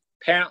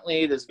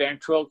apparently this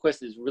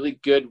ventriloquist is really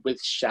good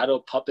with shadow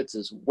puppets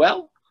as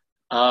well,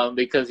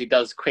 because he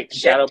does quick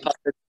shadow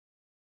puppets.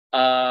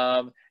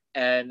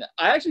 And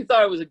I actually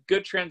thought it was a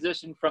good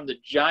transition from the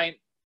giant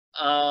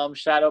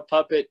shadow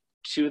puppet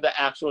to the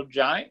actual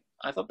giant.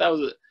 I thought that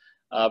was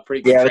a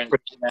pretty good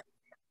transition.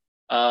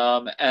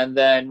 And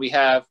then we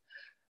have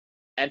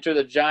Enter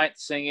the Giant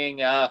singing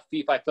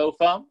Fee Fi Fo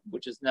Fum,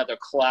 which is another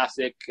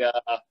classic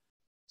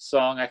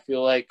song, I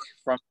feel like,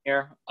 from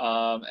here.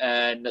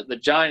 And the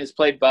Giant is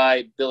played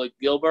by Billy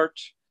Gilbert,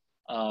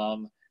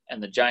 and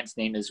the Giant's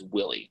name is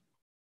Willie.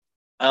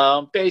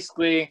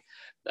 Basically,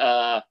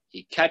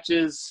 he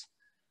catches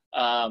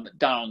Donald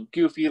and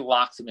Goofy,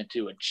 locks him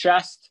into a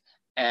chest,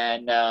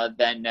 and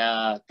then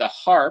the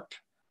harp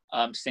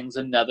sings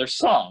another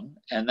song,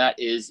 and that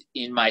is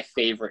In My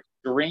Favorite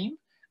Dream.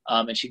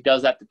 And she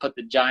does that to put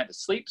the Giant to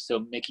sleep so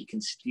Mickey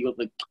can steal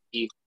the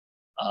key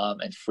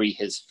and free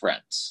his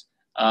friends.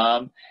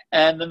 And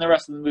then the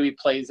rest of the movie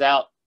plays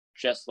out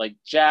just like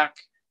Jack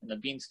and the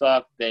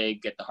Beanstalk. They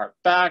get the harp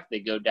back,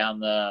 they go down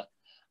the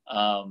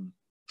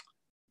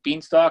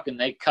Beanstalk, and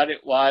they cut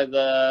it while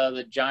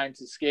the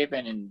Giant's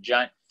escaping, and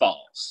Giant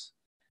falls.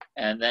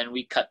 And then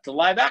we cut to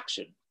live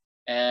action.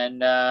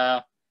 And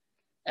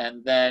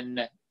then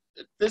at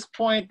this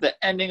point, the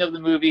ending of the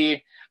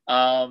movie,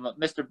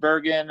 Mr.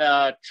 Bergen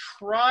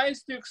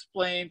tries to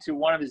explain to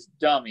one of his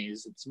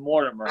dummies, it's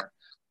Mortimer,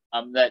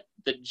 that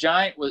the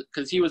Giant was,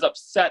 because he was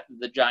upset that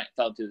the Giant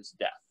fell to his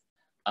death.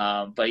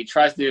 But he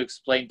tries to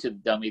explain to the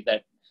dummy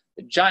that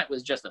the Giant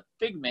was just a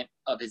figment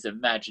of his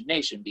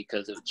imagination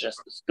because it was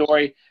just a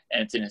story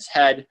and it's in his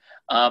head.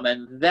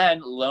 And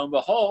then, lo and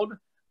behold,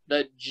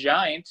 the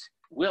Giant,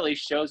 Willie,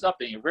 shows up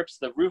and he rips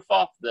the roof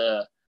off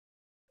the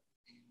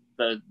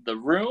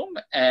room,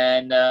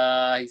 and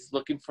he's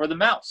looking for the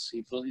mouse.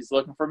 He's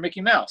looking for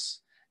Mickey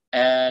Mouse,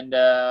 and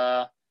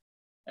then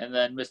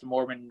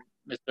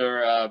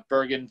Mr.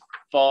 Bergen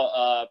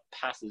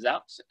passes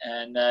out,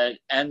 and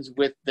ends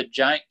with the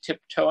Giant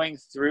tiptoeing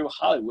through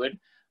Hollywood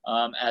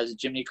as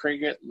Jiminy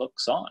Cricket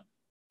looks on.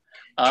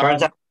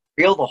 Turns out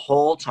real the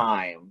whole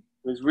time.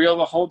 It was real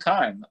the whole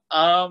time.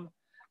 I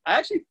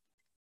actually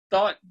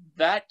thought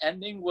that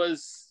ending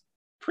was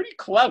pretty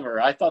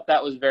clever. I thought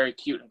that was very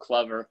cute and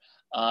clever.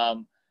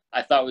 I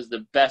thought it was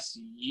the best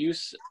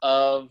use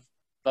of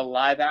the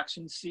live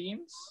action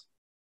scenes.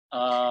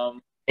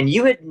 And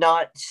you had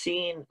not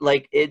seen,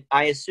 like, it.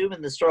 I assume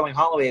in the Sterling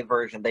Holloway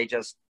version, they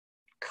just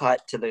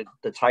cut to the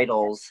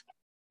titles.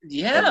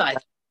 Yeah.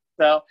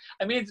 So,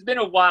 I mean, it's been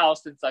a while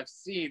since I've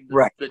seen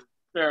the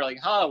Sterling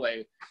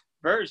Holloway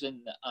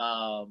version.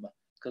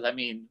 Because, I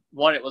mean,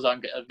 one, it was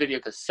on a video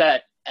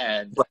cassette,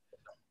 and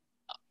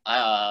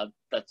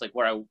that's like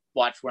where I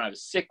watched when I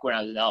was sick when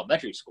I was in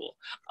elementary school.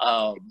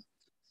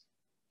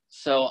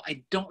 So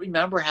I don't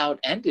remember how it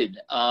ended.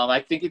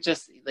 I think it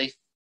just,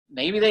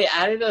 maybe they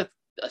added a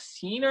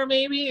scene, or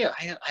maybe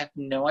I have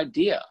no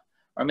idea.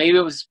 Or maybe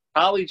it was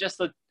probably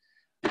just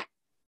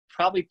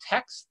probably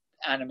text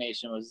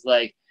animation was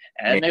like,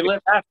 and maybe they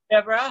lived happily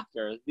ever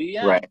after, the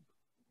end. Right.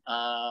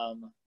 I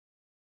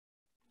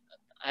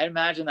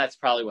imagine that's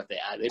probably what they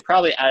added. They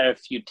probably added a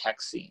few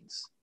text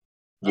scenes.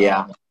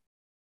 Yeah.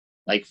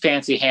 Like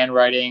fancy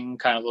handwriting,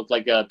 kind of looked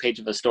like a page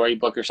of a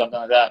storybook or something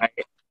like that. Right.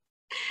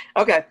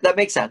 Okay, that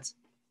makes sense.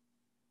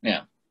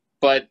 Yeah.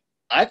 But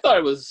I thought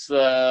it was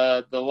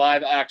the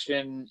live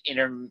action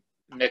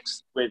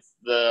intermixed with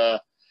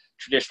the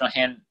traditional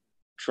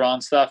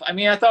hand-drawn stuff. I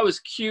mean, I thought it was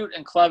cute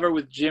and clever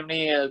with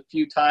Jiminy a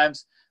few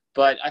times,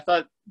 but I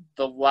thought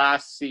the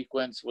last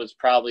sequence was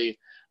probably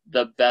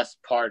the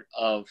best part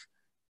of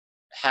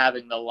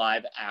having the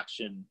live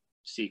action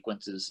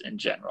sequences in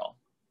general.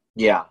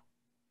 Yeah,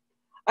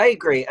 I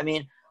agree. I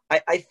mean,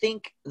 I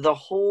think the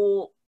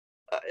whole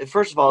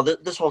first of all,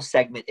 this whole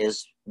segment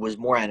was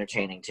more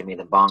entertaining to me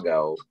than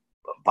Bongo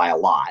by a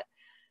lot.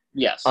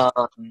 Yes.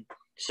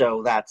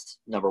 So that's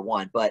number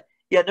one. But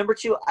yeah, number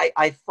two,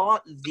 I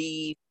thought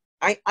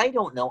I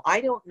don't know.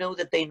 I don't know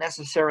that they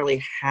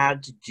necessarily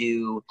had to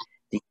do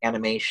the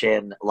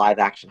animation live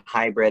action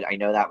hybrid. I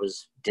know that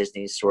was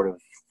Disney's sort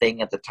of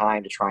thing at the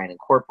time to try and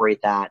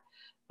incorporate that.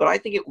 But I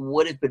think it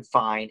would have been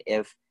fine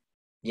if,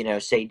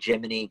 say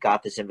Jiminy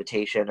got this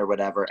invitation or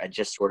whatever and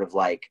just sort of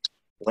like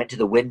went to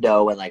the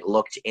window and like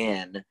looked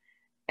in,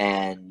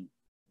 and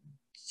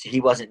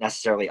he wasn't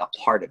necessarily a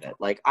part of it.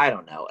 Like, I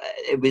don't know.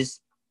 It was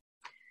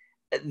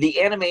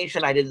the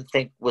animation I didn't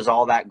think was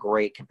all that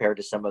great compared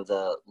to some of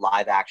the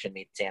live action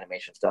meets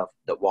animation stuff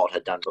that Walt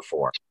had done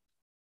before.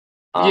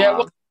 Yeah, it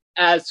wasn't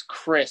as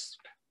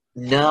crisp.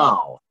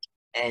 No.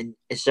 And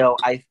so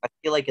I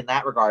feel like in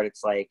that regard,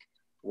 it's like,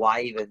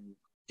 why even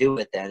do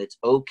it then? It's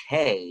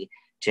okay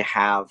to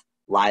have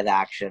live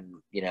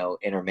action,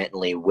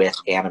 intermittently with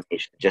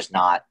animation, just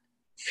not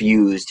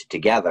fused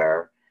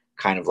together,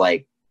 kind of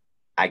like,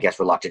 I guess,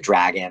 Reluctant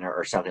Dragon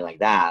or something like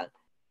that.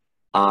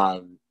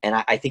 And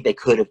I think they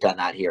could have done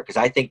that here, because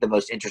I think the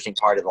most interesting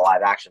part of the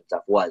live action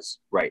stuff was,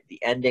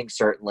 the ending,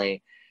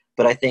 certainly.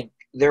 But I think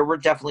there were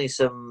definitely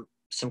some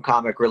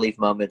comic relief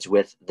moments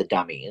with the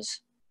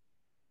dummies.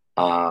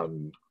 Yeah.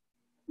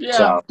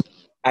 So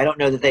I don't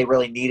know that they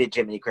really needed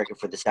Jiminy Cricket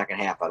for the second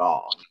half at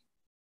all.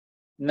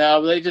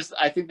 No,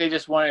 I think they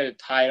just wanted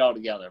to tie it all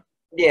together.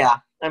 Yeah,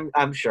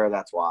 I'm sure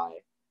that's why.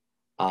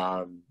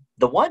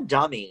 The one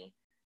dummy,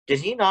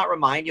 does he not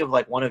remind you of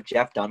like one of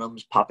Jeff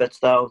Dunham's puppets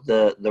though?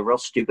 The real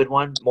stupid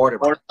one,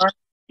 Mortimer.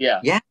 Yeah.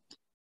 Yeah.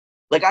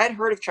 like I had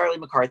heard of Charlie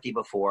McCarthy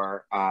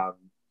before,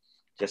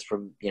 just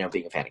from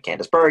being a fan of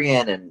Candice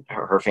Bergen and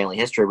her family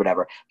history or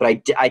whatever.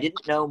 But I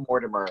didn't know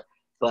Mortimer.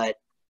 But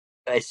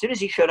as soon as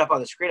he showed up on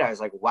the screen, I was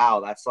like, wow,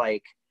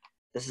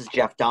 this is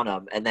Jeff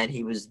Dunham. And then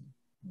he was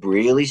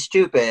really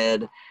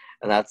stupid,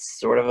 and that's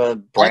sort of a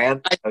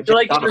brand. I feel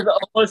like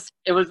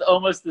it was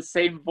almost the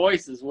same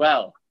voice as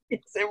well.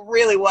 Yes, it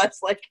really was.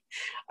 Like,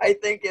 I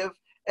think if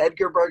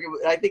Edgar Bergen,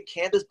 I think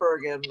Candice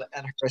Bergen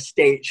and her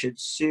estate should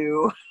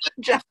sue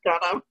Jeff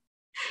Dunham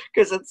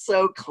because it's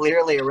so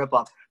clearly a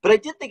ripoff. But I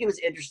did think it was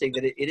interesting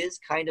that it is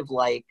kind of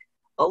like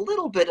a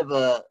little bit of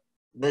a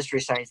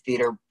Mystery Science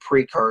Theater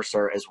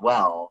precursor as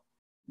well.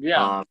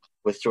 Yeah.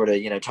 With sort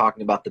of,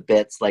 talking about the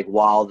bits like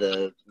while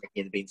the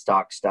Mickey and the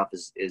Beanstalk stuff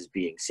is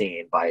being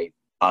seen by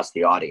us,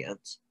 the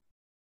audience.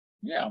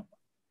 Yeah.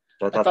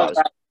 So I thought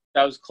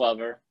that was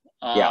clever.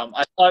 Yeah.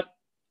 I thought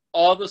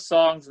all the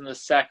songs in the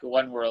second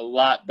one were a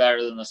lot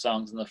better than the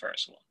songs in the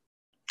first one.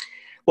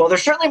 Well, they're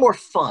certainly more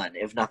fun,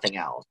 if nothing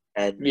else.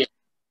 And yeah.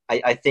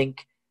 I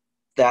think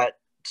that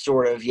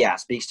sort of,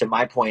 speaks to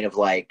my point of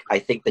like, I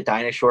think the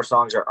Dinah Shore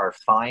songs are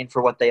fine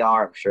for what they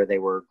are. I'm sure they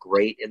were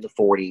great in the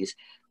 40s,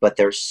 but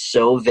they're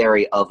so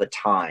very of a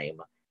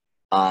time.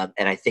 And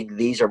I think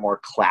these are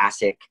more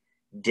classic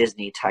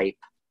Disney type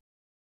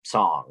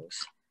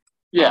songs.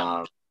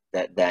 Yeah.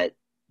 That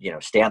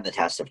stand the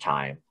test of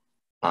time.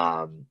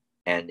 And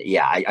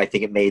I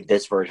think it made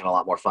this version a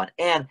lot more fun.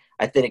 And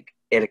I think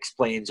it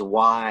explains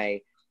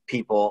why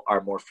people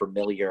are more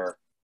familiar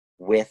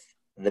with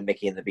the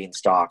Mickey and the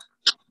Beanstalk.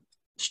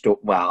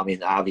 Well, I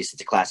mean, obviously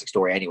it's a classic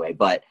story anyway,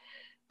 but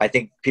I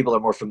think people are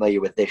more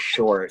familiar with this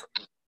short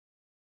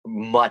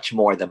much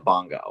more than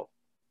Bongo.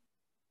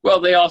 Well,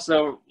 they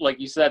also, like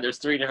you said, there's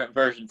 3 different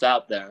versions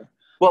out there.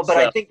 Well, but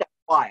I think that's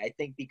why. I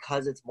think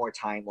because it's more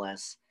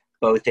timeless,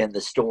 both in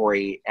the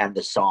story and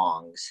the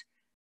songs,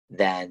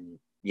 than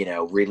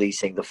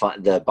releasing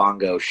the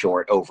Bongo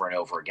short over and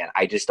over again.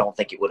 I just don't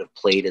think it would have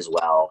played as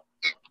well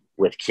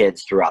with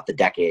kids throughout the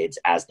decades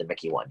as the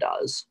Mickey one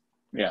does.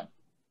 Yeah.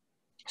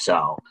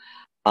 So,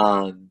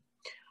 all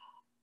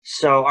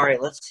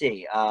right, let's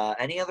see.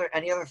 Any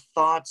other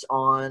thoughts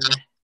on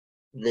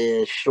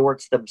the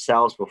shorts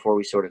themselves before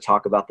we sort of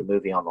talk about the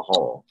movie on the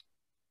whole?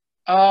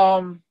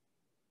 No,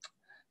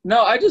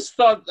 I just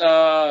thought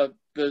the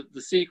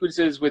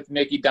sequences with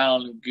Mickey,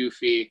 Donald, and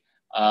Goofy.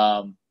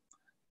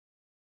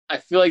 I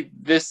feel like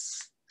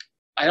this.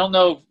 I don't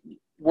know.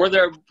 Were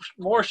there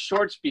more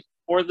shorts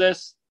before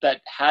this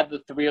that had the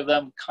 3 of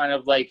them kind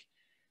of like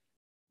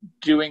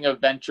doing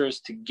adventures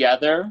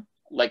together,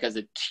 like as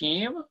a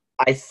team?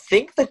 I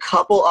think the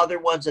couple other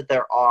ones that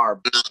there are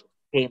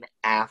came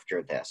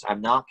after this.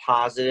 I'm not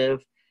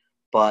positive,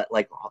 but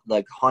like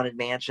Haunted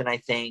Mansion, I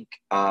think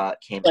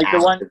came like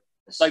after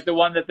this. Like the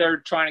one that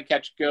they're trying to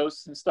catch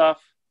ghosts and stuff.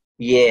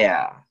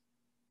 Yeah.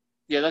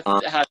 Yeah, that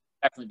has to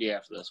definitely be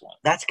after this one.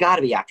 That's got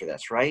to be after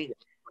this, right?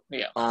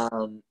 Yeah.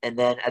 And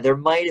then there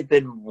might have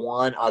been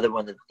one other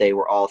one that they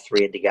were all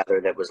 3 in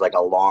together that was like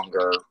a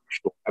longer.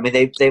 I mean,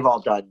 they've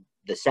all done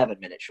the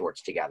 7-minute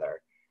shorts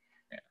together.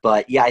 Yeah.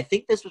 But yeah, I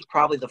think this was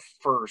probably the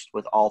first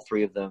with all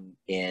 3 of them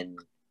in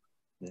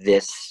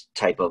this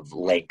type of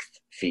length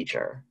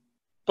feature.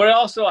 But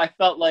also, I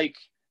felt like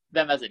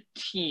them as a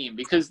team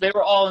because they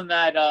were all in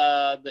that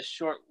the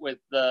short with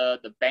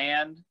the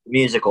band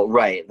musical,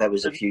 right? That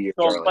was a few years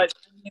early.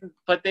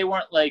 But they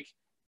weren't like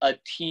a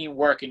team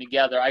working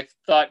together. I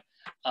thought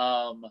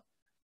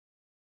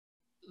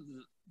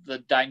the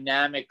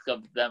dynamic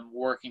of them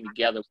working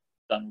together was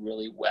done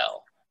really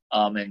well.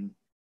 And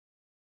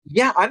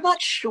yeah, I'm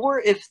not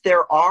sure if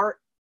there are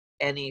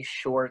any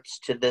shorts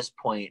to this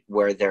point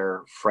where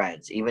they're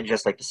friends, even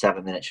just like the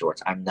 7-minute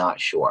shorts. I'm not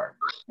sure.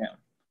 Yeah.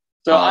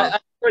 So I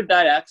heard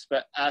that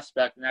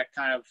aspect, and that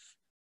kind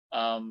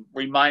of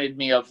reminded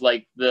me of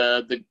like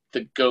the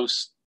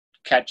ghost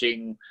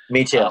catching.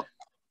 Me too.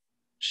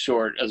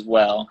 Short as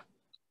well.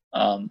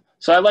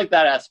 So I like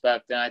that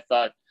aspect, and I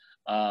thought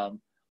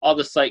all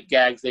the sight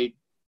gags, they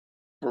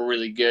were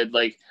really good.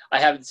 Like,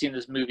 I haven't seen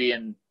this movie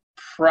in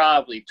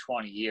probably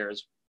 20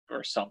 years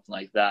or something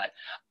like that.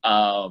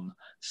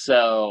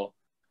 So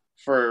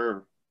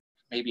for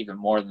maybe even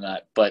more than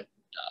that, but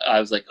I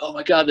was like, oh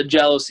my God, the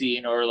Jello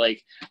scene, or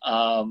like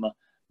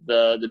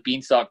the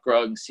beanstalk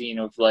growing scene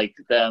of like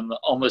them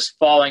almost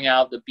falling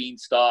out the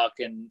beanstalk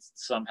and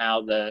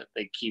somehow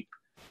they keep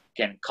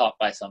getting caught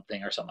by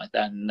something or something like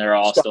that, and they're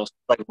all still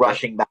like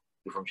rushing back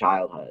from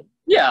childhood.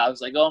 Yeah, I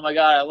was like, oh my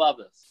God, I love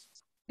this.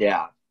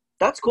 Yeah,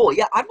 that's cool.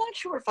 Yeah, I'm not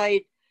sure if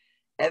I'd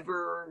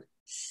ever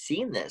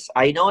seen this.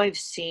 I know I've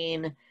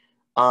seen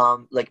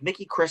like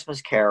Mickey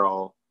Christmas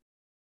Carol,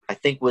 I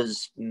think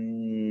was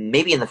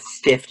maybe in the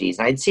 50s.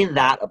 And I'd seen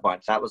that a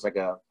bunch. That was like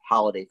a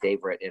holiday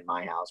favorite in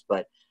my house.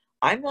 But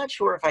I'm not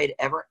sure if I'd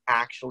ever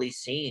actually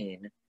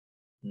seen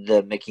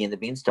the Mickey and the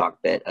Beanstalk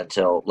bit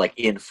until like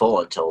in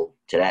full until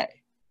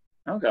today.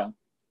 Okay.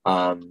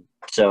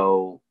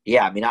 So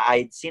yeah, I mean,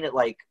 I'd seen it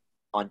like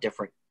on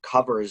different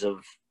covers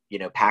of,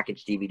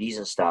 packaged DVDs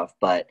and stuff,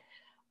 but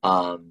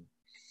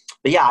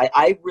yeah,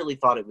 I really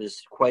thought it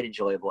was quite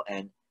enjoyable.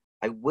 And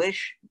I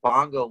wish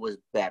Bongo was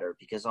better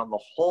because on the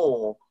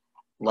whole,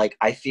 like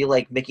I feel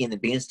like Mickey and the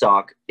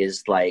Beanstalk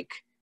is like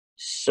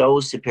so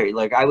superior.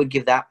 Like I would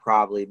give that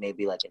probably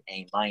maybe like an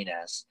A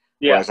minus,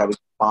 Yeah. whereas I would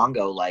give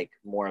Bongo like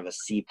more of a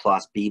C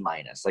plus B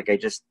minus. Like I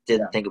just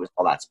didn't think it was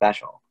all that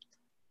special.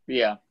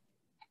 Yeah.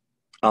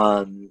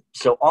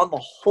 So on the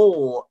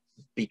whole,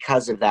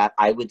 because of that,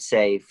 I would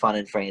say Fun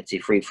and Fancy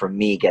Free for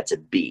me gets a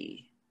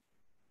B.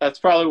 That's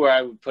probably where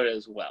I would put it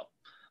as well.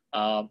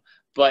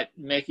 But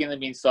Making the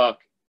Beanstalk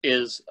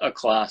is a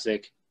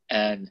classic,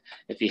 and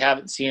if you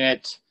haven't seen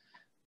it,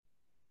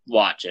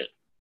 watch it.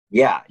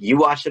 Yeah, you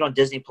watched it on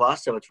Disney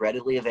Plus, so it's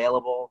readily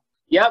available.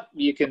 Yep,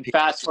 you can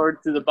fast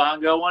forward to the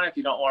Bongo one if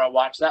you don't want to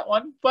watch that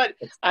one. But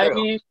I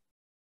mean,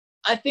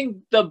 I think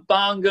the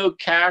Bongo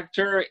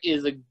character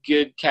is a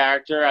good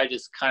character. I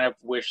just kind of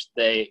wish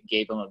they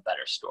gave him a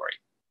better story.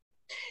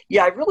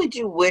 Yeah, I really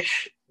do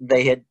wish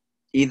they had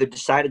either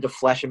decided to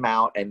flesh him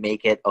out and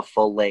make it a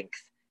full length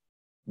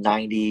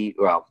 90,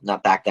 well,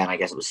 not back then, I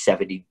guess it was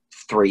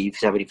 73,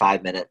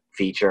 75-minute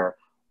feature,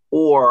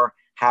 or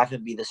have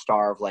him be the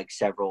star of like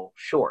several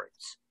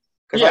shorts.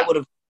 Because I would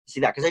have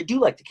seen that, because I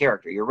do like the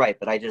character, you're right,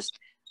 but I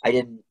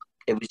didn't,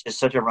 it was just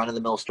such a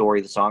run-of-the-mill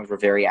story. The songs were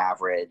very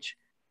average.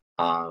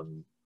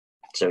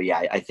 So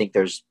yeah, I think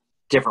there's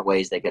different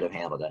ways they could have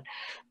handled it.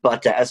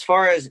 But as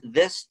far as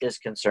this is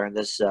concerned,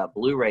 this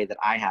Blu-ray that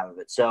I have of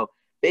it, so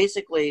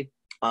basically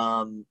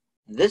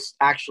this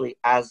actually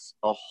as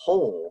a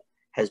whole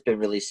has been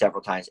released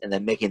several times, and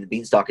then Mickey and the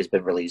Beanstalk has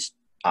been released,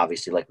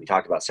 obviously, like we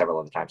talked about, several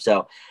other times.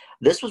 So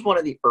this was one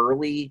of the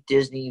early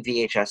Disney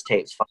VHS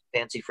tapes. Fun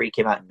Fancy Free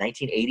came out in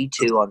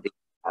 1982 on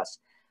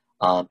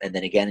VHS, and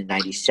then again in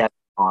 97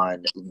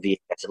 on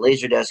VHS and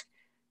Laserdisc.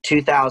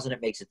 2000,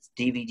 it makes its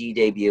DVD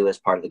debut as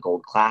part of the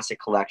Gold Classic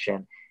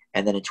Collection,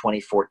 and then in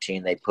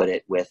 2014 they put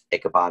it with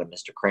Ichabod and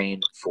Mr.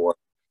 Crane or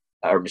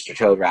Mr.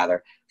 Toad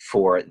rather,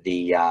 for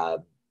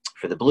the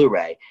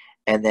Blu-ray,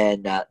 and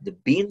then the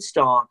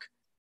Beanstalk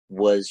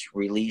was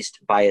released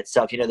by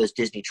itself. You know those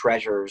Disney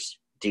Treasures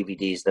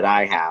DVDs that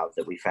I have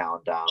that we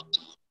found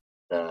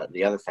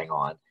the other thing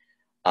on.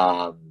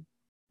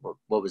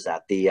 What was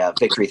that? The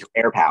Victory Through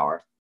Air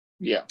Power.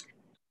 Yeah.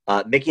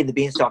 Mickey and the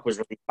Beanstalk was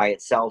released by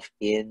itself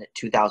in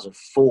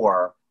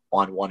 2004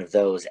 on one of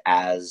those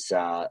as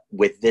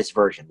with this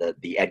version,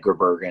 the Edgar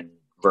Bergen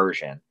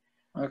version,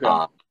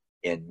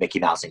 in Mickey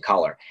Mouse in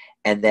color.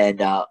 And then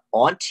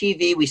on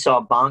TV, we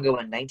saw Bongo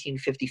in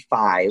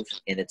 1955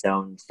 in its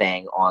own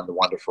thing on The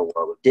Wonderful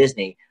World of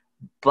Disney,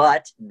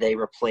 but they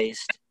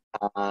replaced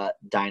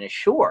Dinah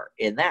Shore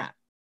in that.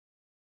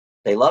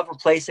 They love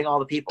replacing all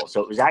the people.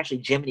 So it was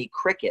actually Jiminy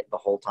Cricket the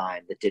whole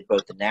time that did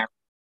both the narration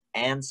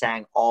and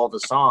sang all the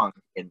songs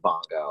in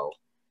Bongo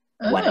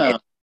when it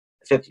hit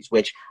the 50s,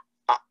 which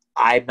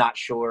I'm not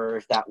sure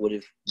if that would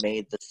have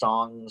made the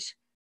songs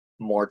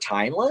more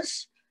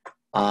timeless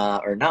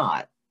or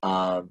not.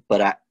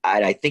 But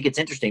I think it's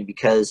interesting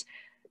because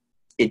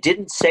it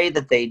didn't say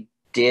that they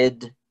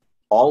did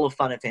all of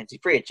Fun and Fancy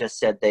Free. It just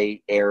said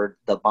they aired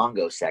the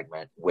Bongo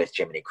segment with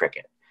Jiminy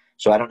Cricket.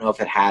 So I don't know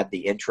if it had the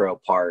intro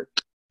part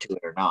to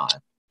it or not.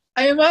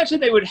 I imagine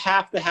they would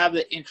have to have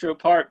the intro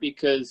part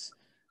because,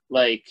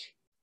 like,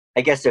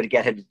 I guess to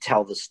get him to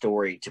tell the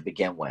story to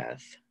begin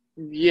with.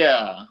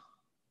 Yeah.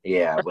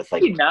 Yeah, with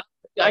like. Maybe not.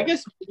 I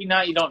guess maybe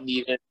not. You don't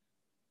need it.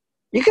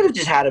 You could have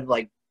just had him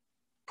like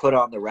put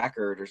on the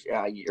record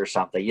or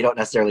something. You don't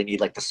necessarily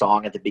need like the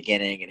song at the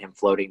beginning and him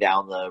floating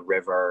down the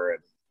river.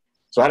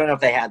 So I don't know if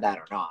they had that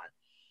or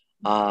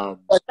not.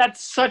 But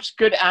that's such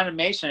good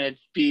animation. It'd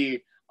be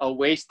a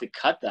waste to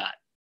cut that.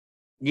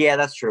 Yeah,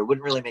 that's true. It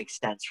wouldn't really make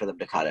sense for them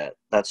to cut it.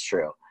 That's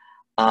true.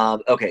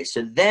 Okay,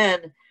 so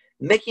then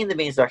Mickey and the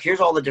Beanstalk, here's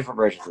all the different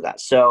versions of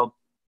that. So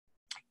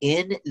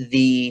in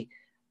the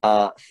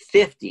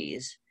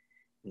 50s,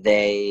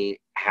 they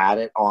had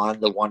it on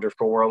The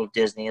Wonderful World of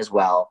Disney as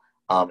well.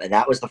 And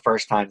that was the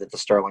first time that the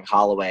Sterling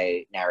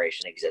Holloway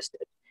narration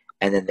existed.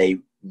 And then they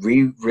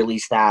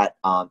re-released that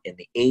in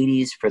the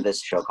 80s for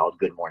this show called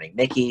Good Morning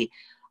Mickey.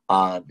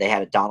 They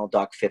had a Donald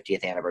Duck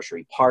 50th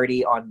anniversary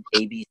party on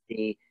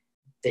ABC.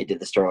 They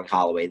did the Sterling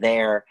Holloway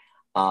there.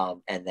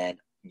 And then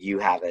you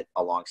have it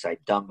alongside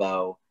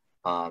Dumbo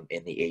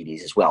in the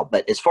 80s as well.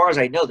 But as far as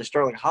I know, the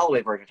Sterling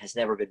Holloway version has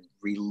never been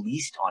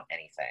released on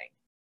anything.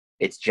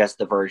 It's just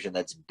the version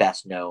that's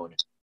best known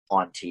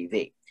on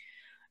TV.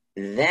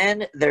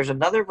 Then there's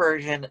another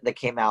version that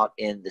came out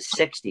in the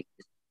 60s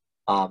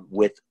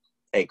with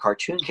a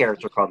cartoon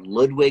character called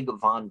Ludwig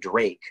von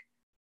Drake,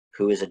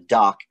 who is a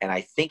duck, and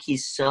I think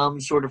he's some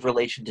sort of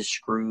relation to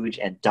Scrooge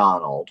and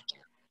Donald.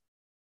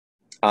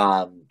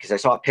 Because I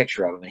saw a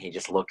picture of him, and he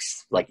just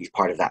looks like he's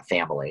part of that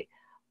family.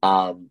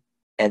 And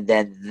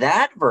then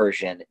that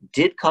version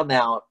did come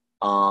out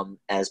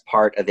as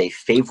part of a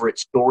favorite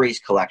stories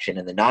collection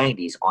in the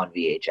 90s on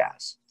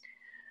VHS.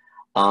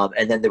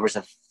 And then there was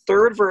a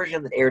third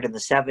version that aired in the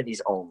 70s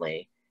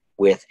only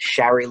with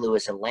Shari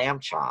Lewis and Lamb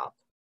Chop,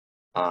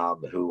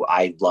 who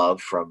I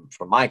love from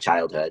my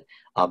childhood.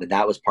 And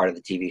that was part of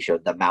the TV show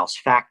The Mouse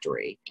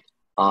Factory.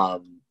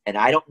 And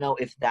I don't know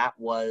if that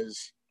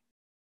was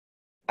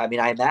I mean,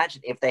 I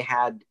imagine if they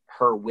had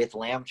her with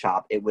Lamb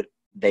Chop,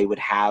 they would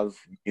have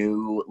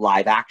new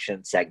live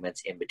action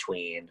segments in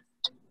between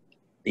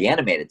the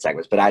animated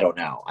segments, but I don't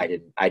know. I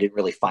didn't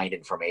really find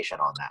information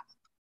on that.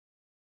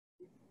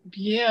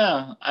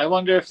 Yeah, I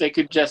wonder if they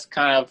could just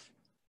kind of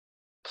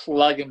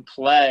plug and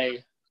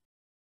play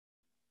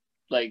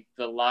like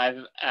the live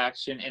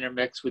action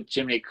intermix with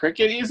Jiminy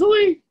Cricket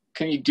easily.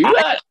 Can you do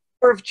that?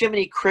 Or if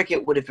Jiminy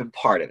Cricket would have been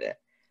part of it,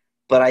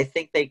 but I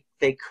think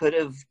they could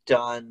have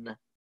done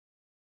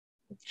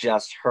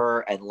just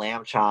her and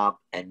Lamb Chop,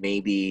 and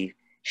maybe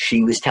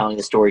she was telling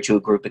the story to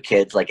a group of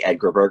kids like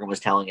Edgar Bergen was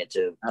telling it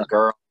to the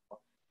girl.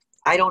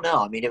 I don't know.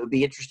 I mean, it would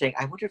be interesting.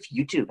 I wonder if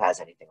YouTube has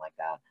anything like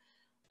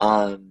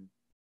that.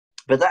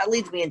 But that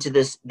leads me into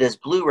this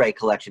Blu-ray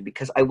collection,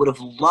 because I would have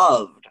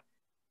loved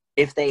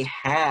if they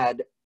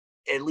had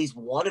at least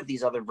one of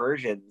these other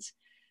versions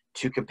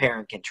to compare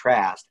and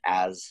contrast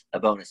as a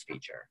bonus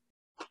feature.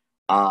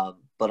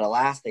 But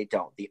alas, they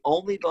don't. The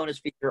only bonus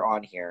feature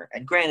on here,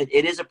 and granted,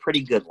 it is a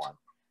pretty good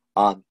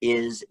one,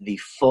 is the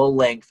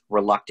full-length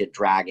Reluctant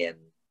Dragon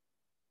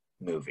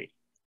movie.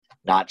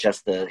 Not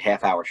just the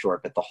half-hour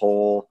short, but the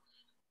whole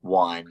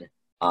one.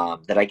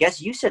 That I guess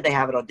you said they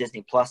have it on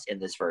Disney Plus in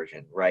this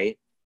version, right?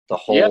 The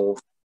whole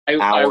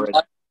hour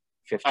and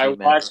 15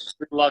 minutes. I watched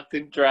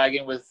Reluctant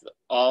Dragon with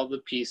all the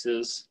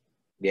pieces.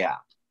 Yeah.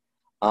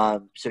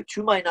 So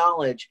to my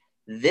knowledge,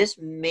 this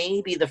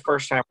may be the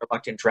first time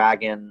Reluctant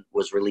Dragon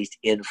was released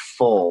in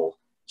full,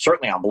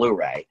 certainly on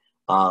Blu-ray,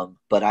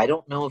 but I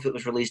don't know if it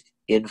was released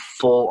in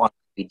full on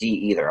DVD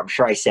either. I'm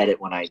sure I said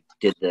it when I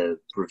did the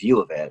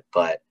review of it,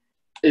 but...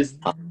 Is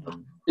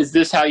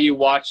this how you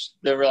watched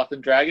the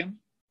Reluctant Dragon?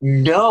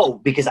 No,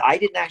 because I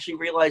didn't actually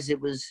realize it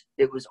was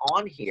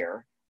on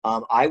here.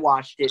 I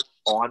watched it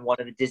on one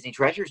of the Disney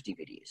Treasures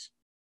DVDs.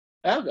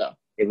 Oh, no.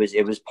 It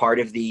was part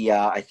of the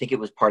I think it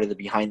was part of the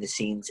Behind the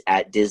Scenes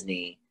at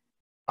Disney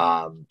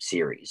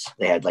series.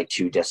 They had like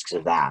 2 discs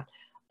of that.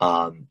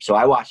 So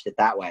I watched it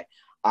that way.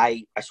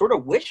 I sort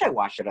of wish I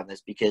watched it on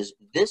this, because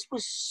this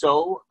was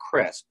so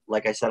crisp.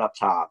 Like I said up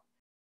top,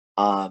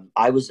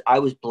 I was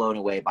blown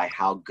away by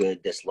how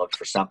good this looked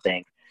for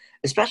something,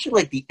 especially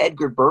like the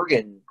Edgar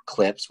Bergen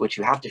clips, which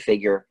you have to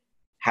figure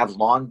have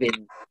long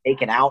been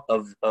taken out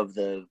of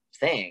the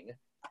thing.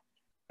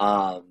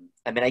 I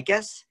mean, I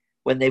guess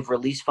when they've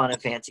released Fun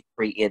and Fancy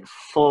Free in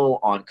full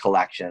on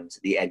collections,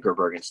 the Edgar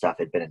Bergen stuff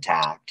had been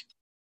intact.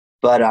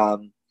 But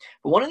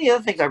one of the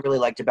other things I really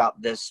liked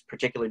about this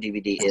particular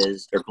DVD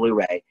or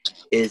Blu-ray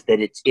is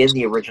that it's in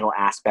the original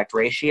aspect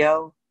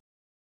ratio,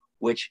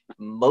 which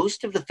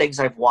most of the things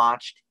I've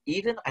watched,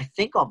 even I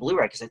think on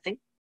Blu-ray, because I think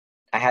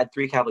I had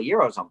 3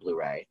 Caballeros on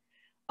Blu-ray,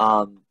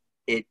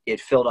 it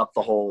filled up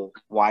the whole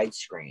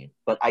widescreen.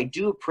 But I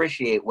do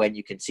appreciate when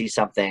you can see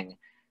something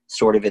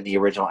sort of in the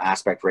original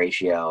aspect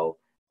ratio,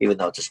 even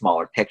though it's a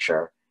smaller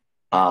picture.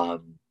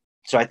 So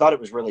I thought it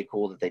was really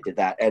cool that they did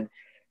that. And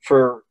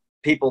for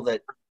people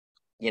that,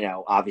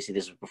 obviously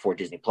this was before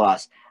Disney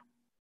Plus,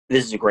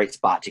 this is a great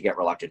spot to get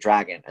Reluctant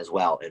Dragon as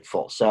well in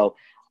full. So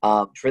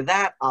for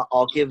that,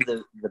 I'll give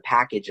the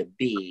package a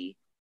B.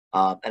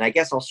 And I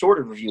guess I'll sort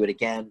of review it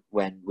again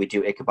when we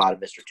do Ichabod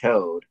and Mr.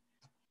 Toad.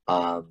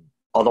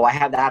 Although I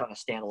have that on a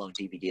standalone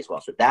DVD as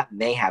well. So that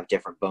may have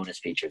different bonus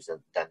features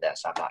than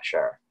this. I'm not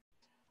sure.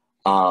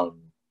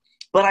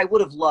 But I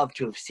would have loved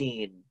to have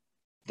seen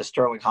the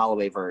Sterling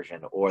Holloway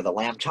version or the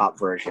Lamb Chop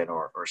version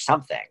or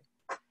something.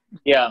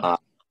 Yeah.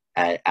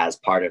 As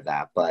part of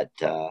that. But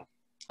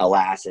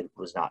alas, it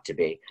was not to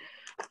be.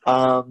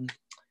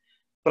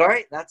 But all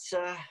right, that's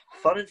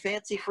Fun and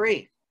Fancy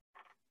Free.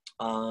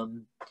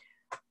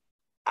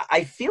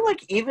 I feel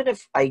like even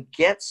if I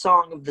get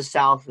Song of the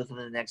South within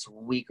the next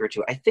week or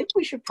 2, I think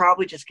we should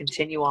probably just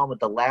continue on with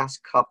the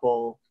last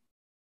couple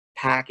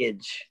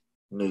package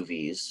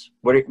movies.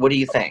 What do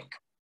you think?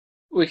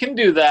 We can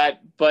do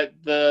that, but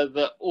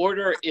the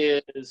order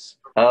is...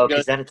 Oh,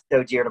 because then it's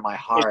so dear to my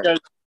heart. It goes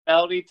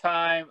Melody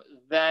Time,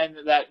 then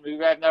that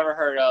movie I've never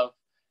heard of.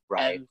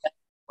 Right.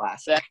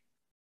 Classic.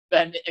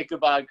 Then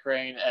Ichabod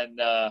Crane and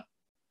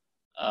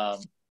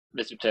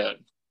Mr.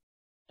 Toad.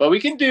 But we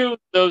can do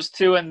those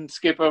 2 and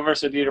skip over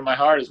So Dear to My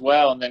Heart as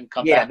well, and then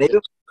come back. Yeah,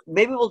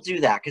 maybe we'll do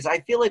that, because I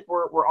feel like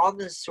we're on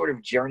this sort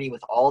of journey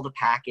with all the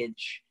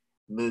package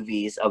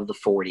movies of the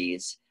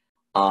 40s.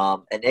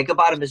 And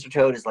Ichabod and Mr.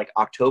 Toad is like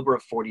October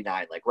of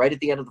 49, like right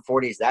at the end of the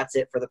 40s. That's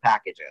it for the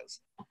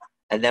packages.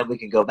 And then we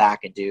can go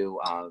back and do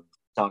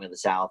Song of the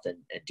South and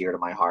Dear to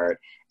My Heart.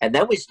 And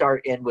then we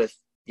start in with,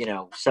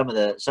 some of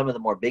the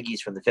more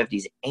biggies from the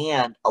 50s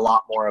and a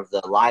lot more of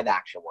the live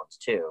action ones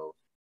too,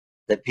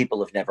 that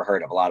people have never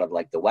heard of. A lot of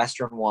like the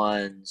Western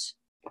ones.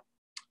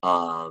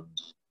 But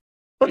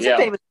some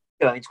famous,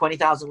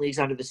 20,000 Leagues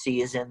Under the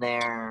Sea is in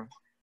there.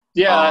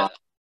 Yeah.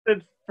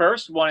 The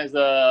first one is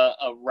a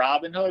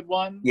Robin Hood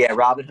one. Yeah,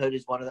 Robin Hood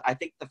is one of I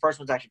think the first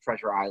one's actually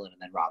Treasure Island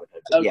and then Robin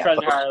Hood. Oh, yeah,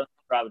 Treasure Island,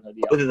 Robin Hood,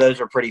 yeah. Both of those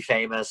are pretty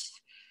famous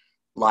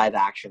live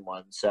action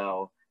ones.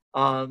 So,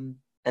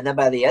 and then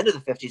by the end of the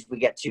 50s, we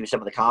get to some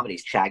of the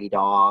comedies, Shaggy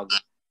Dog,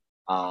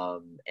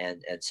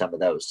 and some of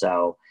those.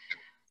 So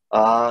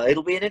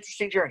It'll be an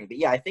interesting journey. But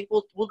yeah, I think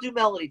we'll do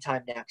Melody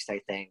Time next. I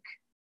think.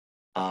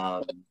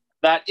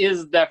 That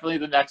is definitely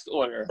the next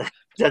order.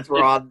 Since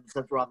we're on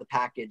the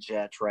package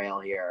trail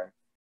here.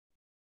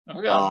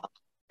 Okay.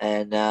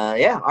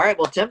 Yeah, all right.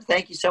 Well, Tim,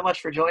 thank you so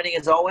much for joining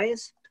as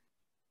always.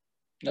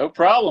 No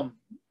problem.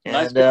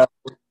 And Nice.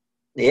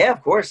 yeah,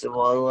 of course. And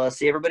we'll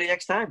see everybody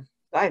next time.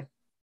 Bye.